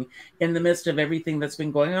going in the midst of everything that's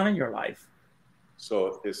been going on in your life?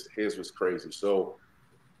 So here's what's crazy. So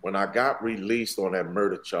when I got released on that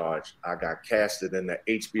murder charge, I got casted in the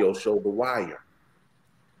HBO show The Wire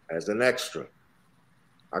as an extra.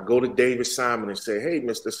 I go to David Simon and say, hey,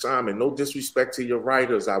 Mr. Simon, no disrespect to your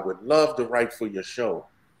writers. I would love to write for your show.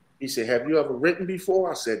 He said, have you ever written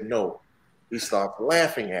before? I said, no. He starts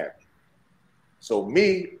laughing at me. So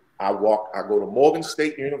I go to Morgan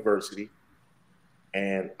State University,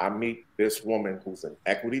 and I meet this woman who's an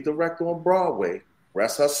equity director on Broadway,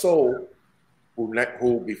 rest her soul,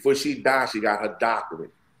 who before she died, she got her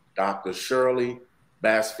doctorate, Dr. Shirley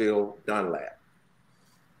Bassfield Dunlap.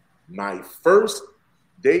 My first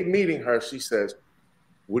day meeting her, she says,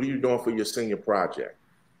 what are you doing for your senior project?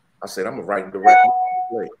 I said, I'm a writing director.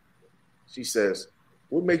 She says,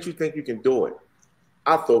 what makes you think you can do it?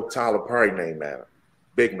 I throw Tyler Perry name at her.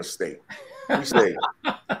 Big mistake. She said,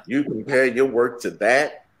 you compare your work to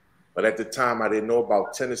that? But at the time, I didn't know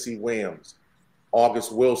about Tennessee Williams,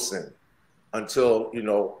 August Wilson, until,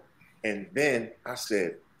 and then I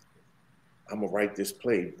said, I'm going to write this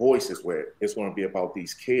play, Voices, where it's going to be about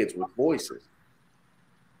these kids with voices.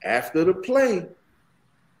 After the play,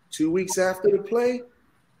 2 weeks after the play,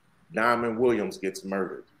 Diamond Williams gets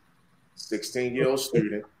murdered. 16-year-old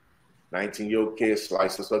student, 19-year-old kid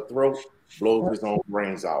slices her throat, blows his own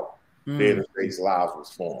brains out. Theater State's Lives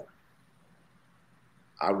was formed.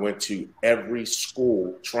 I went to every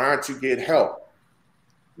school trying to get help.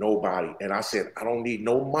 Nobody. And I said, I don't need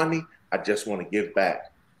no money. I just want to give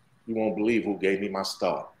back. You won't believe who gave me my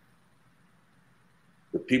start.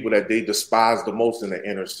 The people that they despise the most in the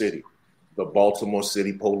inner city, the Baltimore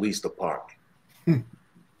City Police Department.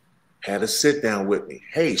 Had a sit down with me.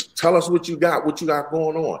 Hey, tell us what you got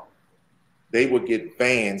going on. They would get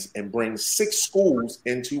vans and bring 6 schools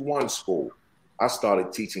into one school. I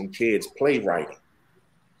started teaching kids playwriting.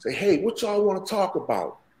 Say, hey, what y'all want to talk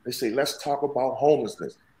about? They say, let's talk about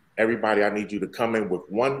homelessness. Everybody, I need you to come in with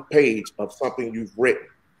 1 page of something you've written.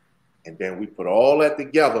 And then we put all that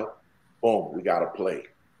together. Boom, we got a play.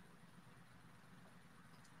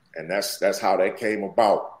 And that's how that came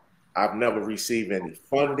about. I've never received any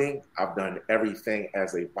funding. I've done everything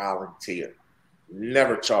as a volunteer.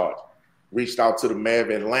 Never charged. Reached out to the mayor of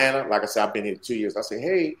Atlanta. Like I said, I've been here 2 years. I said,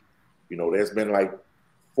 hey, there's been like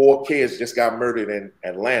 4 kids just got murdered in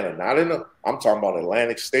Atlanta. I'm talking about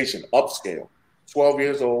Atlantic Station, upscale. 12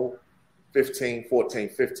 years old, 15, 14,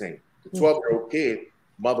 15. The 12-year-old kid,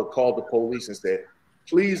 mother called the police and said,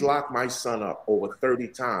 please lock my son up over 30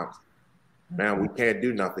 times. Man, we can't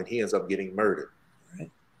do nothing. He ends up getting murdered. Right.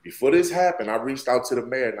 Before this happened, I reached out to the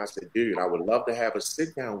mayor and I said, dude, I would love to have a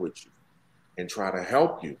sit down with you and try to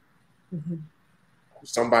help you. Mm-hmm.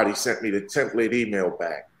 Somebody sent me the template email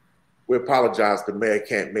back. We apologize, the mayor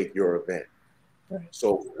can't make your event. Right.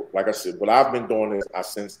 So, like I said, what I've been doing is I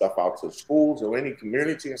send stuff out to schools or any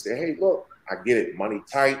community and say, hey, look, I get it, money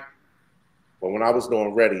tight. But when I was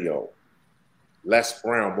doing radio, Les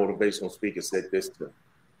Brown, motivational speaker, said this to me.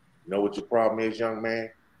 You know what your problem is, young man?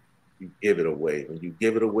 You give it away. When you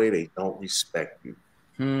give it away, they don't respect you.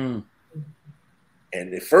 And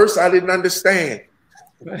at first I didn't understand.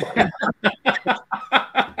 I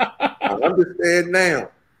understand now.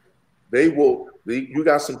 You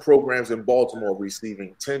got some programs in Baltimore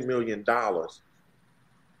receiving $10 million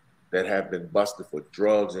that have been busted for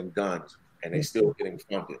drugs and guns, and they still getting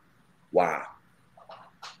funded. Why?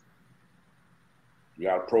 You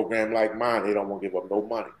got a program like mine, they don't want to give up no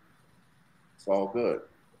money. It's all good.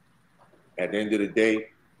 At the end of the day,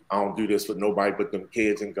 I don't do this for nobody but them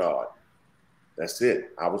kids and God. That's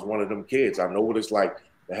it. I was one of them kids. I know what it's like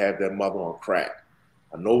to have that mother on crack.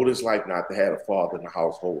 I know what it's like not to have a father in the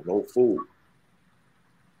household, no food.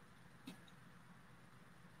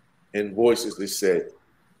 In Voices, they said,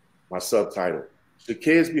 my subtitle, should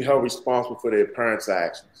kids be held responsible for their parents'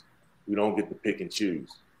 actions? We don't get to pick and choose.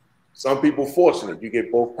 Some people fortunate. You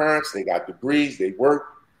get both parents, they got degrees, they work.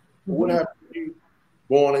 Mm-hmm. What happens if you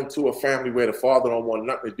born into a family where the father don't want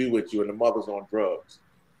nothing to do with you and the mother's on drugs?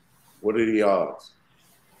 What are the odds?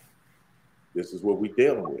 This is what we're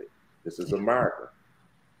dealing with. This is America.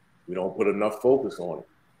 We don't put enough focus on it.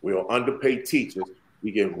 We'll underpay teachers.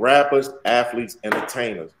 We get rappers, athletes,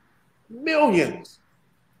 entertainers. Millions.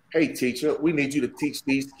 Hey, teacher, we need you to teach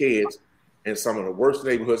these kids in some of the worst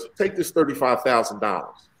neighborhoods. Take this $35,000.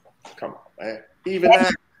 Come on, man. Even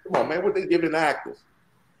actors. Come on, man. What they giving actors?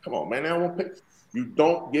 Come on, man. They don't want to pay. You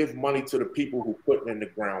don't give money to the people who put in the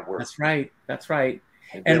groundwork. That's right. That's right.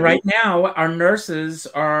 And right now, our nurses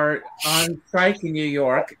are on strike in New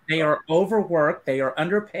York. They are overworked. They are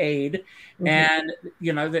underpaid. Mm-hmm. And,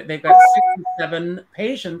 you know, they've got 67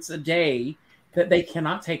 patients a day that they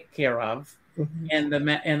cannot take care of in the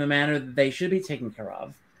manner that they should be taken care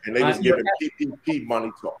of. And they was giving PPP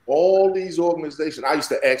money to all these organizations. I used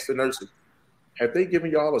to ask the nurses, have they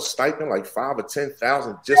given y'all a stipend like $5,000 or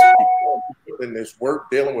 $10,000 just for people in this work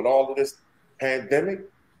dealing with all of this pandemic?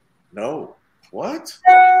 No. What?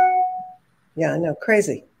 Yeah, I know.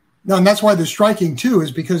 Crazy. No, and that's why they're striking too,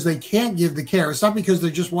 is because they can't give the care. It's not because they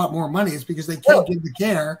just want more money. It's because they can't give the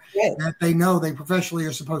care that they know they professionally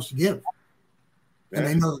are supposed to give. And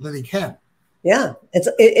they know that they can. Yeah,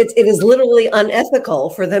 it is literally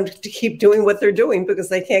unethical for them to keep doing what they're doing because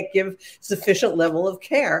they can't give sufficient level of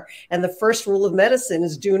care. And the first rule of medicine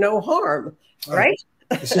is do no harm, right?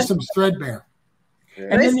 The system's threadbare.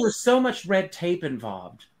 And then there's so much red tape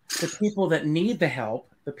involved. The people that need the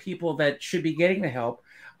help, the people that should be getting the help.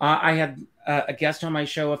 I had a guest on my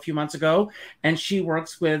show a few months ago, and she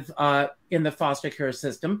works with in the foster care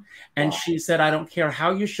system. And she said, I don't care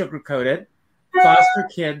how you sugarcoat it. Foster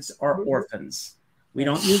kids are orphans. We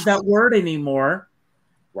don't use that word anymore,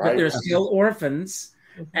 but they're still orphans.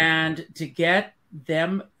 And to get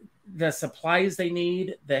them the supplies they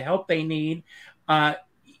need, the help they need,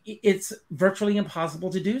 it's virtually impossible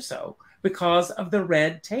to do so because of the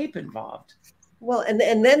red tape involved. Well, and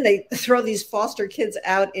then they throw these foster kids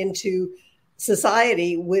out into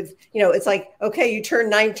society with, you know, it's like, okay, you turn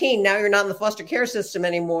 19, now you're not in the foster care system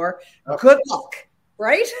anymore. Good luck.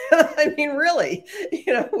 Right? I mean, really,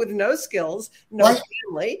 you know, with no skills, no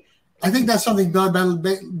family. I think that's something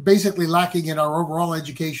basically lacking in our overall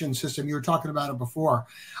education system. You were talking about it before.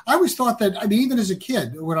 I always thought that, I mean, even as a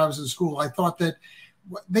kid, when I was in school, I thought that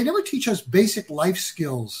they never teach us basic life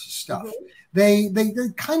skills stuff. Mm-hmm. They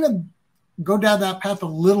kind of go down that path a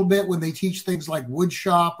little bit when they teach things like wood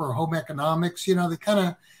shop or home economics. You know, they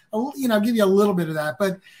kind of, you know, give you a little bit of that.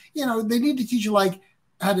 But, you know, they need to teach you like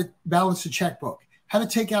how to balance a checkbook, how to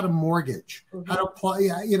take out a mortgage, how to apply,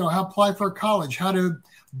 you know, how to apply for college, how to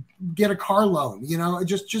get a car loan, you know,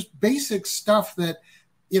 just basic stuff that,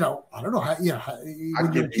 you know, I don't know how, you know,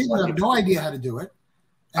 when you're a kid, you have no idea how to do it.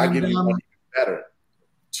 And, I give you one better.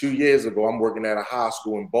 2 years ago, I'm working at a high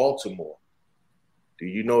school in Baltimore. Do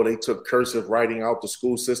you know they took cursive writing out the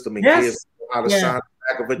school system and kids know how to sign the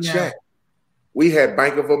back of a check? We had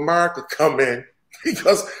Bank of America come in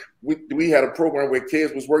because we had a program where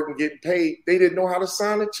kids was working, getting paid. They didn't know how to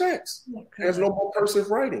sign the checks. There's no more cursive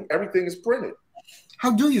writing. Everything is printed.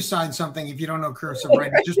 How do you sign something if you don't know cursive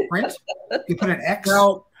writing? Just print? You put an X?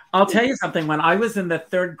 Well, I'll tell you something. When I was in the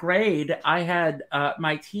third grade, I had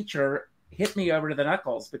my teacher hit me over to the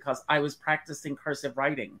knuckles because I was practicing cursive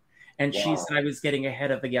writing. And she said I was getting ahead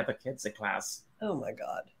of the other kids in class. Oh, my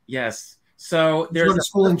God. Yes. So there's a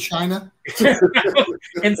school in China,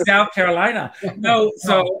 in South Carolina. No,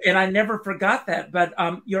 so and I never forgot that. But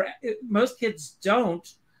most kids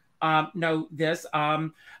don't know this.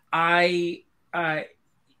 I had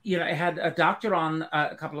a doctor on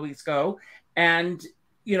a couple of weeks ago, and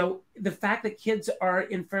you know the fact that kids are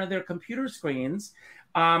in front of their computer screens,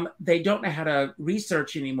 they don't know how to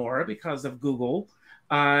research anymore because of Google.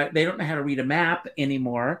 They don't know how to read a map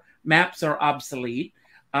anymore. Maps are obsolete.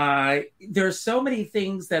 There's so many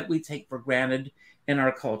things that we take for granted in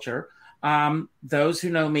our culture. Those who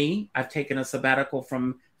know me, I've taken a sabbatical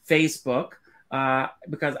from Facebook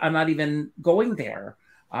because I'm not even going there,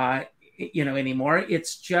 anymore.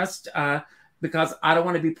 It's just because I don't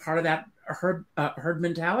want to be part of that herd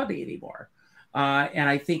mentality anymore. And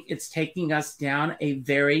I think it's taking us down a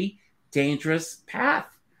very dangerous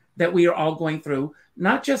path that we are all going through,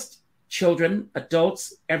 not just children,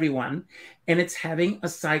 adults, everyone, and it's having a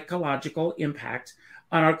psychological impact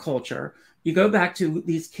on our culture. You go back to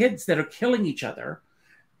these kids that are killing each other.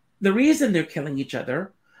 The reason they're killing each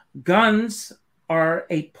other, guns are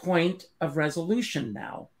a point of resolution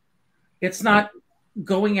now. It's not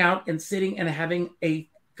going out and sitting and having a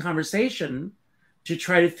conversation to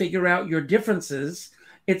try to figure out your differences.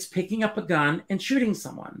 It's picking up a gun and shooting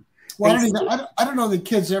someone. Well, I don't know that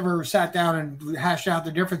kids ever sat down and hashed out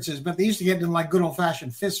their differences, but they used to get in like good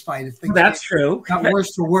old-fashioned fist fight. If things That's true. got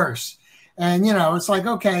worse to worse. And, you know, it's like,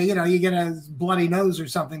 okay, you know, you get a bloody nose or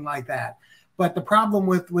something like that. But the problem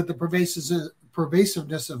with the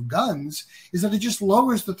pervasiveness of guns is that it just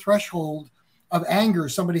lowers the threshold of anger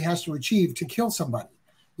somebody has to achieve to kill somebody.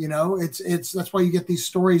 That's why you get these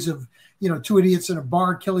stories of, two idiots in a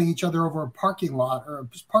bar killing each other over a parking lot or a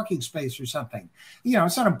parking space or something.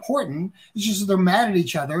 It's not important. It's just that they're mad at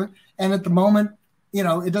each other. And at the moment,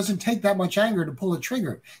 it doesn't take that much anger to pull a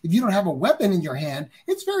trigger. If you don't have a weapon in your hand,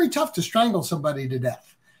 it's very tough to strangle somebody to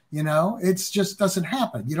death. It's just doesn't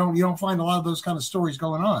happen. You don't find a lot of those kind of stories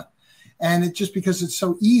going on. And it's just because it's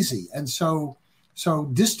so easy and so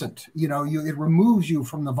distant, it removes you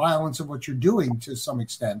from the violence of what you're doing to some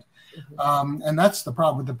extent. And that's the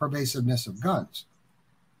problem with the pervasiveness of guns.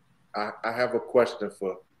 I have a question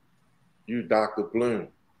for you, Dr. Bloom.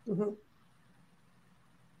 Mm-hmm.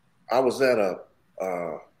 I was at a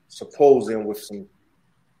symposium with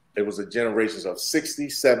it was a generations of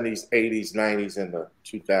 60s, 70s, 80s, 90s, and the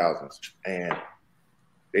 2000s. And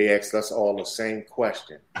they asked us all the same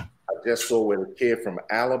question. I just saw where the kid from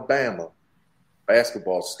Alabama,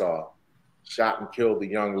 basketball star, shot and killed the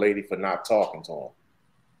young lady for not talking to him.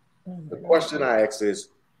 The question I ask is,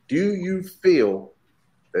 do you feel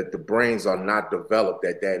that the brains are not developed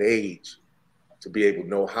at that age to be able to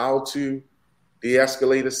know how to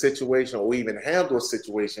de-escalate a situation or even handle a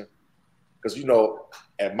situation? Because,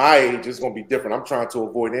 at my age, it's going to be different. I'm trying to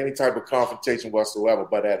avoid any type of confrontation whatsoever.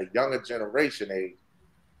 But at a younger generation age,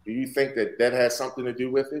 do you think that has something to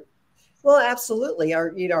do with it? Well, absolutely.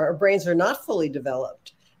 Our brains are not fully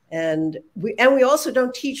developed. And we also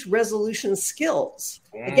don't teach resolution skills.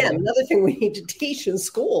 Again, another thing we need to teach in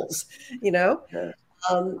schools, Yeah.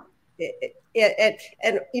 I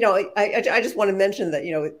just want to mention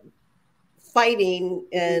that, fighting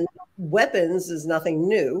and weapons is nothing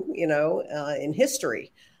new, in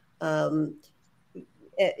history.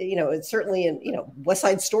 It's certainly in, West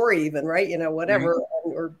Side Story even, right? Whatever,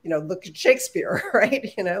 or look at Shakespeare,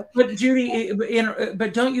 right? But Judi,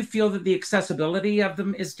 but don't you feel that the accessibility of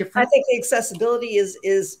them is different? I think the accessibility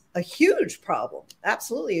is a huge problem.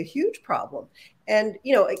 Absolutely a huge problem. And,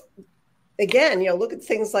 again, look at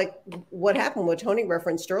things like what happened, what Tony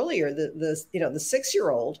referenced earlier, the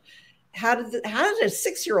 6-year-old. How did a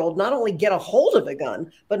 6-year-old not only get a hold of a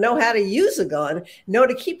gun, but know how to use a gun, know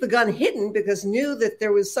to keep the gun hidden because knew that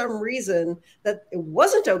there was some reason that it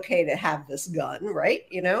wasn't okay to have this gun, right?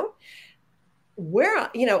 Who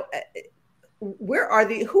are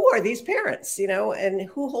these parents, and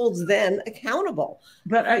who holds them accountable?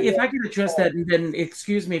 But if I could address that, and then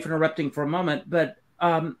excuse me for interrupting for a moment, but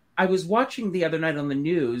I was watching the other night on the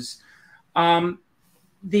news,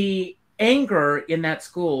 the anger in that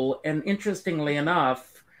school, and interestingly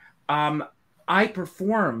enough, I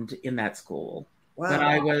performed in that school. Wow. When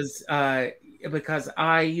I was because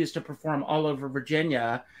I used to perform all over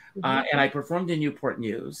Virginia, and I performed in Newport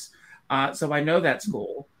News, so I know that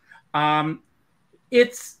school.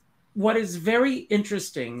 It's what is very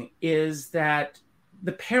interesting is that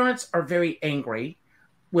the parents are very angry,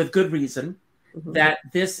 with good reason, that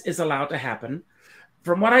this is allowed to happen.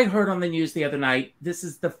 From what I heard on the news the other night, this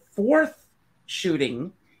is the 4th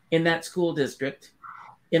shooting in that school district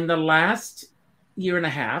in the last year and a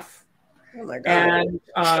half. Oh my God.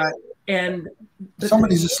 And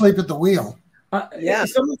somebody's asleep at the wheel.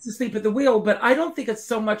 Someone's asleep at the wheel, but I don't think it's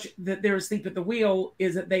so much that they're asleep at the wheel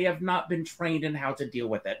is that they have not been trained in how to deal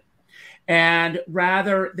with it. And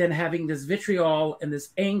rather than having this vitriol and this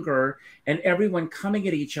anger and everyone coming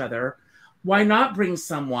at each other, why not bring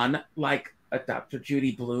someone like Dr.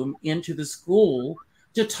 Judi Bloom into the school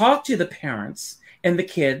to talk to the parents and the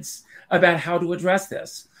kids about how to address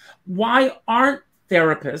this? Why aren't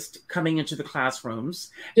therapists coming into the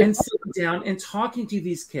classrooms and sitting down and talking to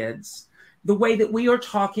these kids the way that we are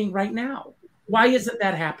talking right now? Why isn't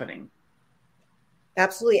that happening?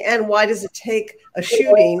 Absolutely. And why does it take a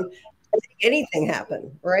shooting to make anything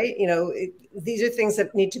happen, right? These are things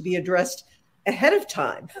that need to be addressed ahead of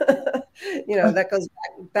time. That goes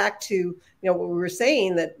back to, what we were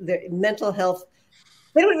saying, that the mental health,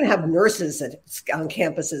 they don't even have nurses on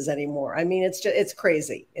campuses anymore. I mean, it's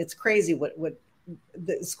crazy. It's crazy what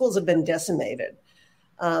the schools have been decimated.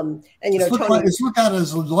 And, Tony, it's looked at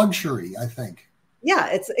as a luxury, I think. Yeah,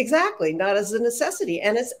 it's exactly not as a necessity.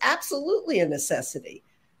 And it's absolutely a necessity,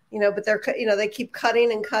 but they keep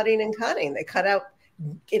cutting and cutting and cutting. They cut out,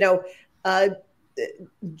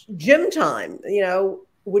 gym time,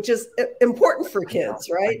 which is important for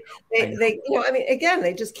kids, right?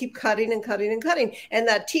 They just keep cutting and cutting and cutting. And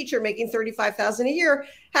that teacher making $35,000 a year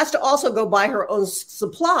has to also go buy her own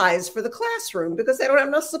supplies for the classroom because they don't have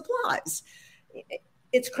enough supplies.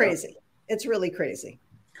 It's crazy. It's really crazy.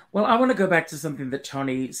 Well, I want to go back to something that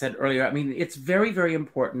Tony said earlier. I mean, it's very, very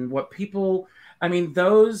important what people I mean,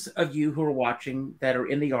 those of you who are watching that are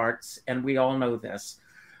in the arts, and we all know this,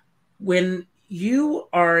 when you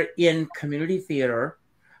are in community theater,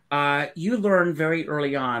 you learn very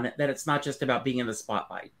early on that it's not just about being in the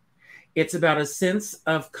spotlight. It's about a sense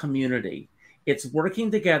of community. It's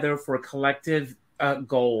working together for a collective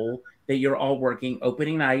goal that you're all working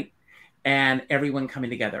opening night and everyone coming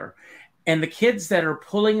together. And the kids that are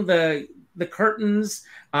pulling the curtains,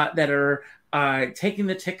 that are taking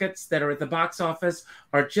the tickets, that are at the box office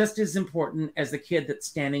are just as important as the kid that's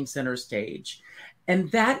standing center stage.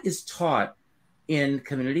 And that is taught in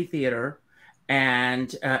community theater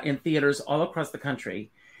and in theaters all across the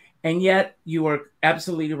country. And yet you are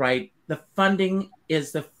absolutely right. The funding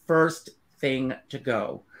is the first thing to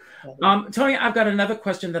go. Tony, I've got another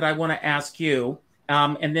question that I want to ask you,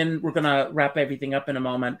 and then we're going to wrap everything up in a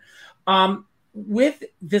moment. With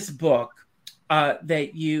this book, are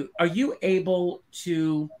you able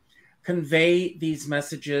to convey these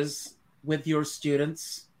messages with your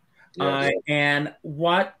students? Yes. And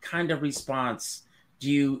what kind of response do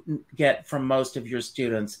you get from most of your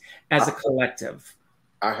students as a collective?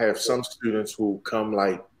 I have some students who come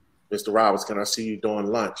like, Mr. Roberts, can I see you during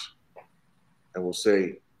lunch? And we'll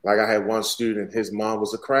say, like I had one student, his mom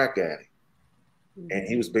was a crack addict. And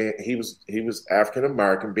he was African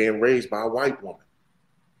American, being raised by a white woman.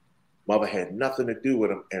 Mother had nothing to do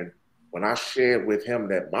with him. And when I shared with him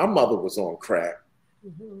that my mother was on crack,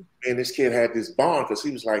 and this kid had this bond because he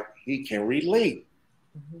was like, he can relate.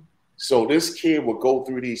 So this kid would go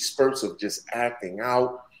through these spurts of just acting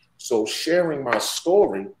out. So sharing my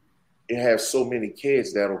story, it has so many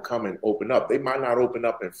kids that'll come and open up. They might not open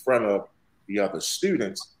up in front of the other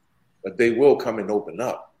students, but they will come and open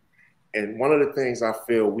up. And one of the things I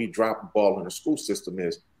feel we drop the ball in the school system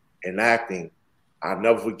is enacting. I'll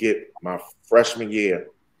never forget my freshman year.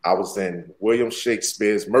 I was in William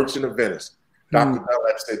Shakespeare's Merchant of Venice. Dr. Bell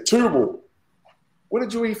said, Tubal, what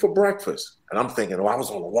did you eat for breakfast? And I'm thinking, I was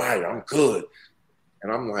on the wire. I'm good.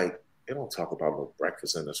 And I'm like, they don't talk about no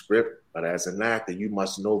breakfast in the script, but as an actor, you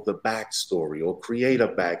must know the backstory or create a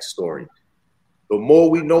backstory. The more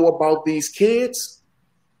we know about these kids,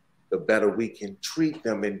 the better we can treat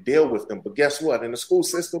them and deal with them. But guess what? In the school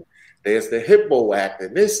system, there's the hippo act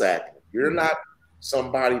and this act. If you're not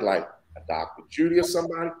somebody like a Dr. Judi or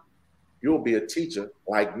somebody, you'll be a teacher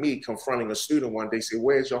like me confronting a student one day, say,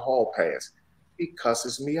 where's your hall pass? He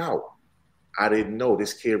cusses me out. I didn't know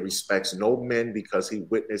this kid respects no men because he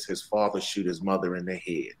witnessed his father shoot his mother in the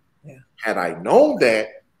head. Yeah. Had I known that,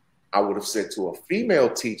 I would have said to a female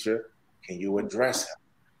teacher, can you address him?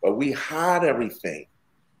 But we hide everything.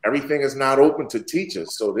 Everything is not open to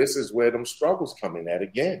teachers. So this is where them struggles come in at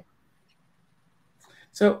again.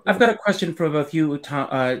 So I've got a question for both you,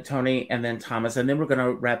 Tony, and then Thomas, and then we're going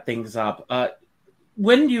to wrap things up.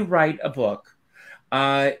 When you write a book,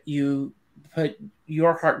 you put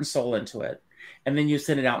your heart and soul into it, and then you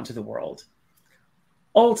send it out into the world.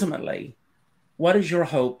 Ultimately, what is your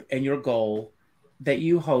hope and your goal that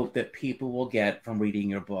you hope that people will get from reading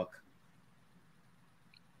your book?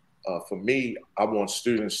 For me, I want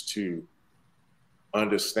students to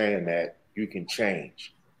understand that you can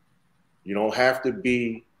change. You don't have to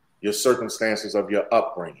be your circumstances of your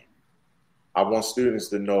upbringing. I want students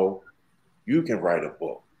to know you can write a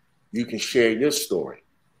book. You can share your story.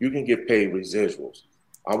 You can get paid residuals.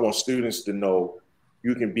 I want students to know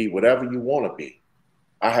you can be whatever you want to be.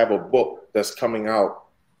 I have a book that's coming out,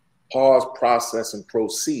 Pause, Process, and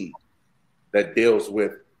Proceed, that deals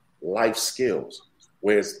with life skills,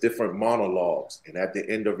 where it's different monologues. And at the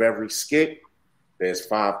end of every skit, there's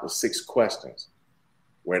 5 or 6 questions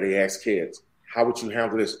where they ask kids, how would you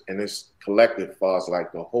handle this? And this collective falls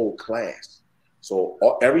like the whole class. So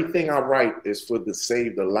everything I write is for to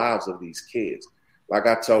save the lives of these kids. Like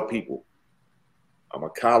I tell people, I'm a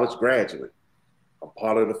college graduate. I'm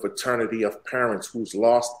part of the fraternity of parents who's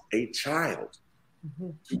lost a child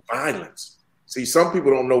to violence. See, some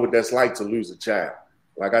people don't know what that's like to lose a child.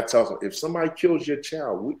 Like I tell them, if somebody kills your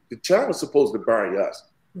child, the child is supposed to bury us.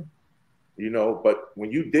 You know, but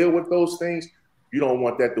when you deal with those things, you don't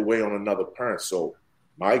want that to weigh on another parent. So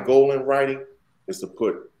my goal in writing is to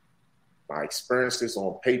put my experiences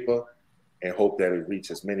on paper and hope that it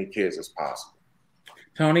reaches as many kids as possible.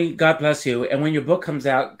 Tony, God bless you. And when your book comes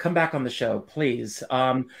out, come back on the show, please.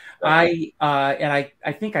 I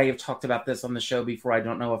think I have talked about this on the show before. I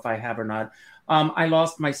don't know if I have or not. I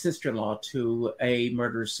lost my sister-in-law to a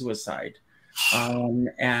murder-suicide.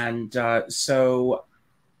 So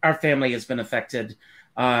our family has been affected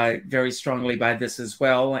very strongly by this as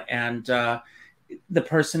well. And the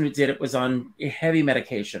person who did it was on heavy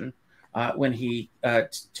medication when he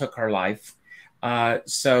took her life.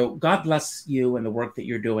 So God bless you and the work that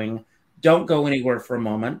you're doing. Don't go anywhere for a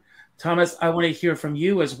moment. Thomas, I want to hear from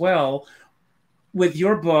you as well. With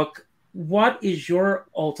your book, what is your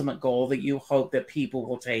ultimate goal that you hope that people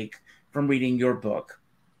will take from reading your book?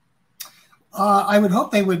 I would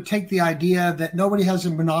hope they would take the idea that nobody has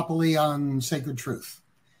a monopoly on sacred truth.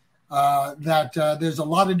 That there's a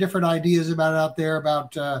lot of different ideas about out there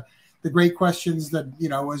about the great questions that,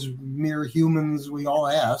 as mere humans, we all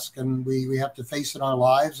ask, and we have to face in our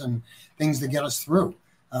lives, and things that get us through.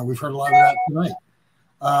 We've heard a lot of that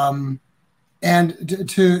tonight. And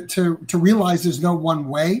to realize there's no one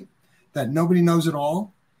way, that nobody knows it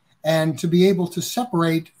all, and to be able to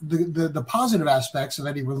separate the positive aspects of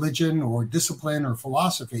any religion or discipline or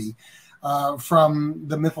philosophy from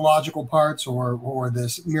the mythological parts or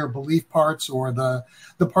the mere belief parts or the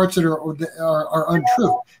parts that are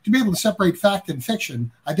untrue. To be able to separate fact and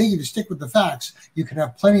fiction, I think if you stick with the facts, you can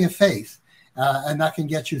have plenty of faith, and that can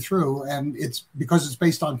get you through. And it's because it's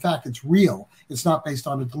based on fact, it's real. It's not based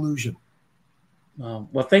on a delusion.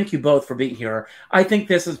 Well, thank you both for being here. I think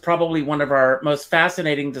this is probably one of our most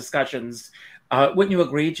fascinating discussions. Wouldn't you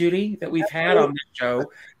agree, Judi, that we've had on this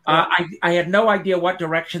show? I had no idea what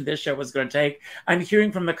direction this show was going to take. I'm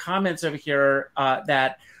hearing from the comments over here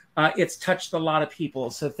that it's touched a lot of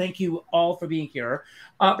people. So thank you all for being here.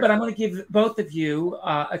 But I'm going to give both of you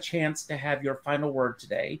a chance to have your final word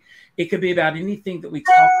today. It could be about anything that we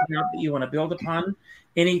talked about that you want to build upon,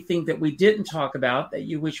 anything that we didn't talk about that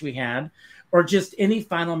you wish we had, or just any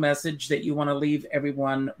final message that you want to leave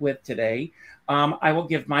everyone with today. I will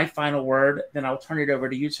give my final word, then I'll turn it over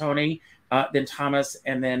to you, Tony, then Thomas,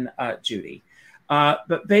 and then Judi.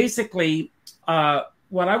 But basically,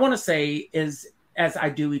 what I want to say is, as I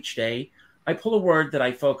do each day, I pull a word that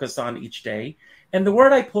I focus on each day. And the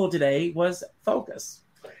word I pulled today was focus.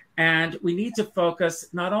 And we need to focus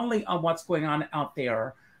not only on what's going on out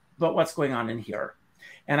there, but what's going on in here.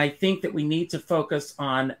 And I think that we need to focus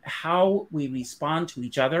on how we respond to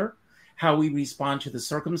each other, how we respond to the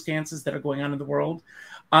circumstances that are going on in the world.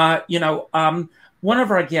 One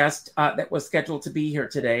of our guests that was scheduled to be here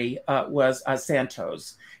today was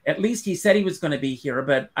Santos. At least he said he was going to be here,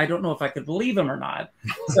 but I don't know if I could believe him or not.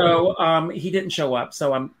 So he didn't show up.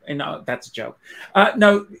 So that's a joke.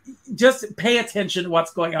 No, just pay attention to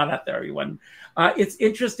what's going on out there, everyone. It's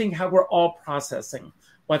interesting how we're all processing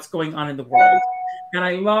what's going on in the world. And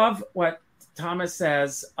I love what Thomas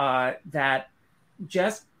says, that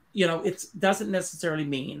just, it doesn't necessarily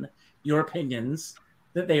mean your opinions,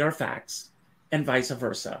 that they are facts, and vice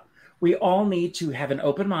versa. We all need to have an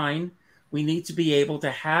open mind. We need to be able to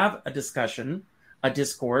have a discussion, a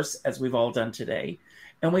discourse, as we've all done today.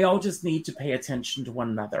 And we all just need to pay attention to one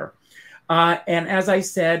another. And as I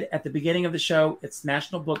said at the beginning of the show, it's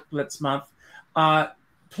National Book Blitz Month.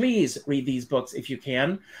 Please read these books if you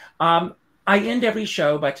can. I end every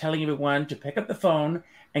show by telling everyone to pick up the phone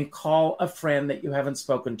and call a friend that you haven't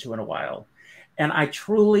spoken to in a while. And I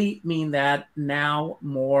truly mean that now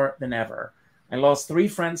more than ever. I lost 3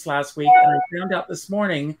 friends last week, and I found out this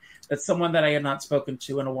morning that someone that I had not spoken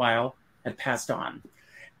to in a while had passed on.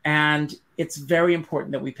 And it's very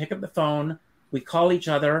important that we pick up the phone, we call each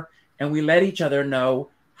other, and we let each other know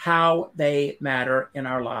how they matter in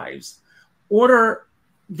our lives. Order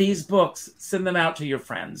these books, send them out to your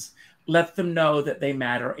friends. Let them know that they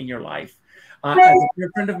matter in your life. As a dear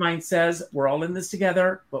friend of mine says, we're all in this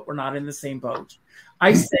together, but we're not in the same boat.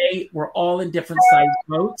 I say we're all in different sized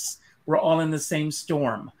boats. We're all in the same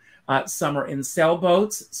storm. Some are in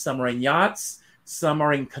sailboats, some are in yachts, some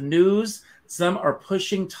are in canoes, some are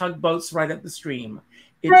pushing tugboats right up the stream.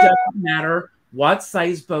 It doesn't matter what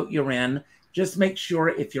size boat you're in. Just make sure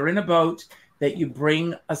if you're in a boat that you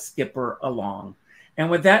bring a skipper along. And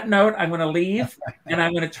with that note, I'm going to leave, and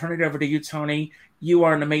I'm going to turn it over to you, Tony. You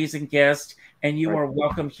are an amazing guest, and you are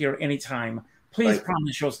welcome here anytime. Please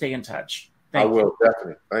promise you'll stay in touch. I will,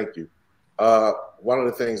 definitely. Thank you. One of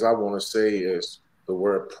the things I want to say is the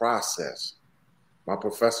word process. My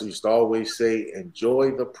professor used to always say,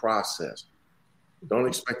 enjoy the process. Don't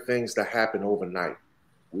expect things to happen overnight.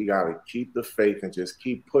 We got to keep the faith and just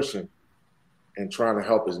keep pushing and trying to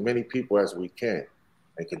help as many people as we can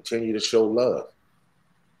and continue to show love.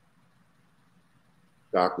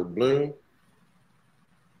 Dr. Bloom,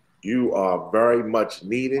 you are very much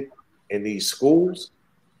needed in these schools.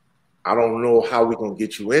 I don't know how we're going to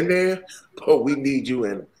get you in there, but we need you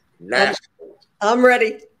in national. I'm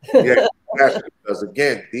ready. Yeah, because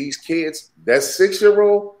again, these kids, that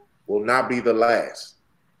 6-year-old will not be the last.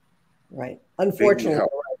 Right. Unfortunately.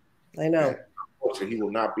 I know. Yeah. Unfortunately, he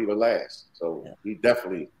will not be the last. So he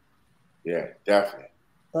definitely.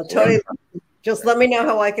 Well, Tony, just let me know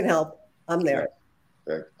how I can help. I'm there.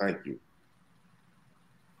 Thank you.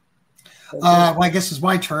 Well, I guess it's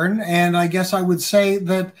my turn. And I guess I would say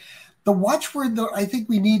that the watchword that I think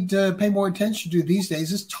we need to pay more attention to these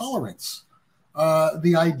days is tolerance.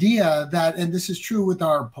 The idea that, and this is true with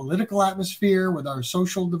our political atmosphere, with our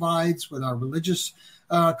social divides, with our religious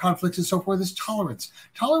conflicts and so forth, is tolerance.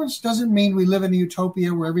 Tolerance doesn't mean we live in a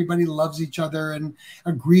utopia where everybody loves each other and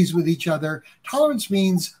agrees with each other. Tolerance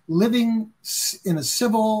means living in a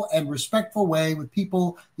civil and respectful way with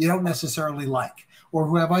people you don't necessarily like, or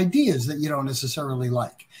who have ideas that you don't necessarily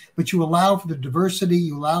like. But you allow for the diversity,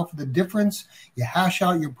 you allow for the difference, you hash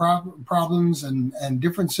out your problems and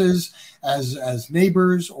differences as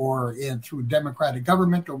neighbors or through democratic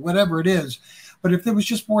government or whatever it is. But if there was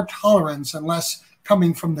just more tolerance and less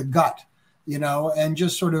coming from the gut, and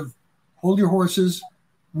just sort of hold your horses,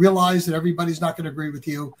 realize that everybody's not going to agree with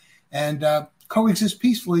you, and coexist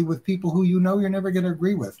peacefully with people who you're never going to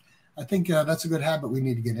agree with. I think that's a good habit we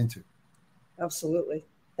need to get into. Absolutely.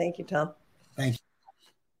 Thank you, Tom. Thank you.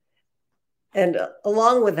 And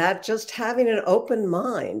along with that, just having an open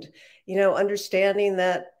mind, understanding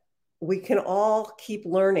that we can all keep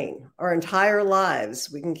learning our entire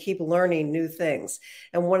lives. We can keep learning new things.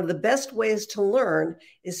 And one of the best ways to learn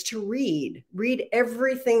is to read. Read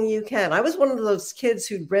everything you can. I was one of those kids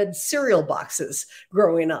who'd read cereal boxes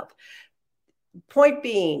growing up. Point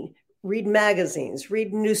being, read magazines,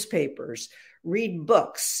 read newspapers, read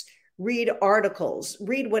books, read articles,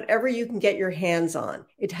 read whatever you can get your hands on.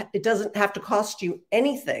 It doesn't have to cost you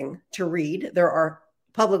anything to read. There are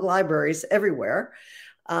public libraries everywhere.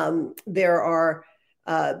 There are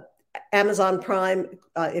Amazon Prime.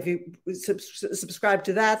 If you subscribe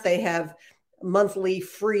to that, they have monthly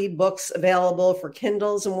free books available for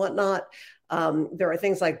Kindles and whatnot. There are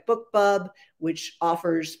things like BookBub, which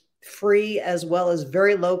offers free as well as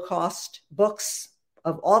very low cost books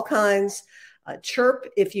of all kinds. Chirp,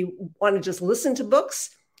 if you want to just listen to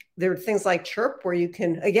books, there are things like Chirp where you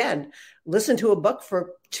can, again, listen to a book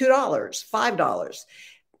for $2, $5.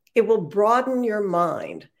 It will broaden your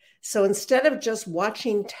mind. So instead of just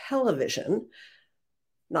watching television,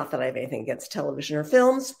 not that I have anything against television or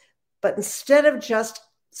films, but instead of just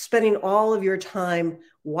spending all of your time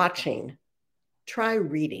watching, try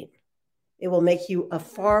reading. It will make you a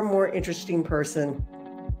far more interesting person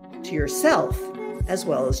to yourself as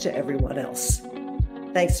well as to everyone else.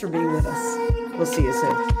 Thanks for being with us. We'll see you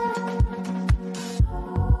soon.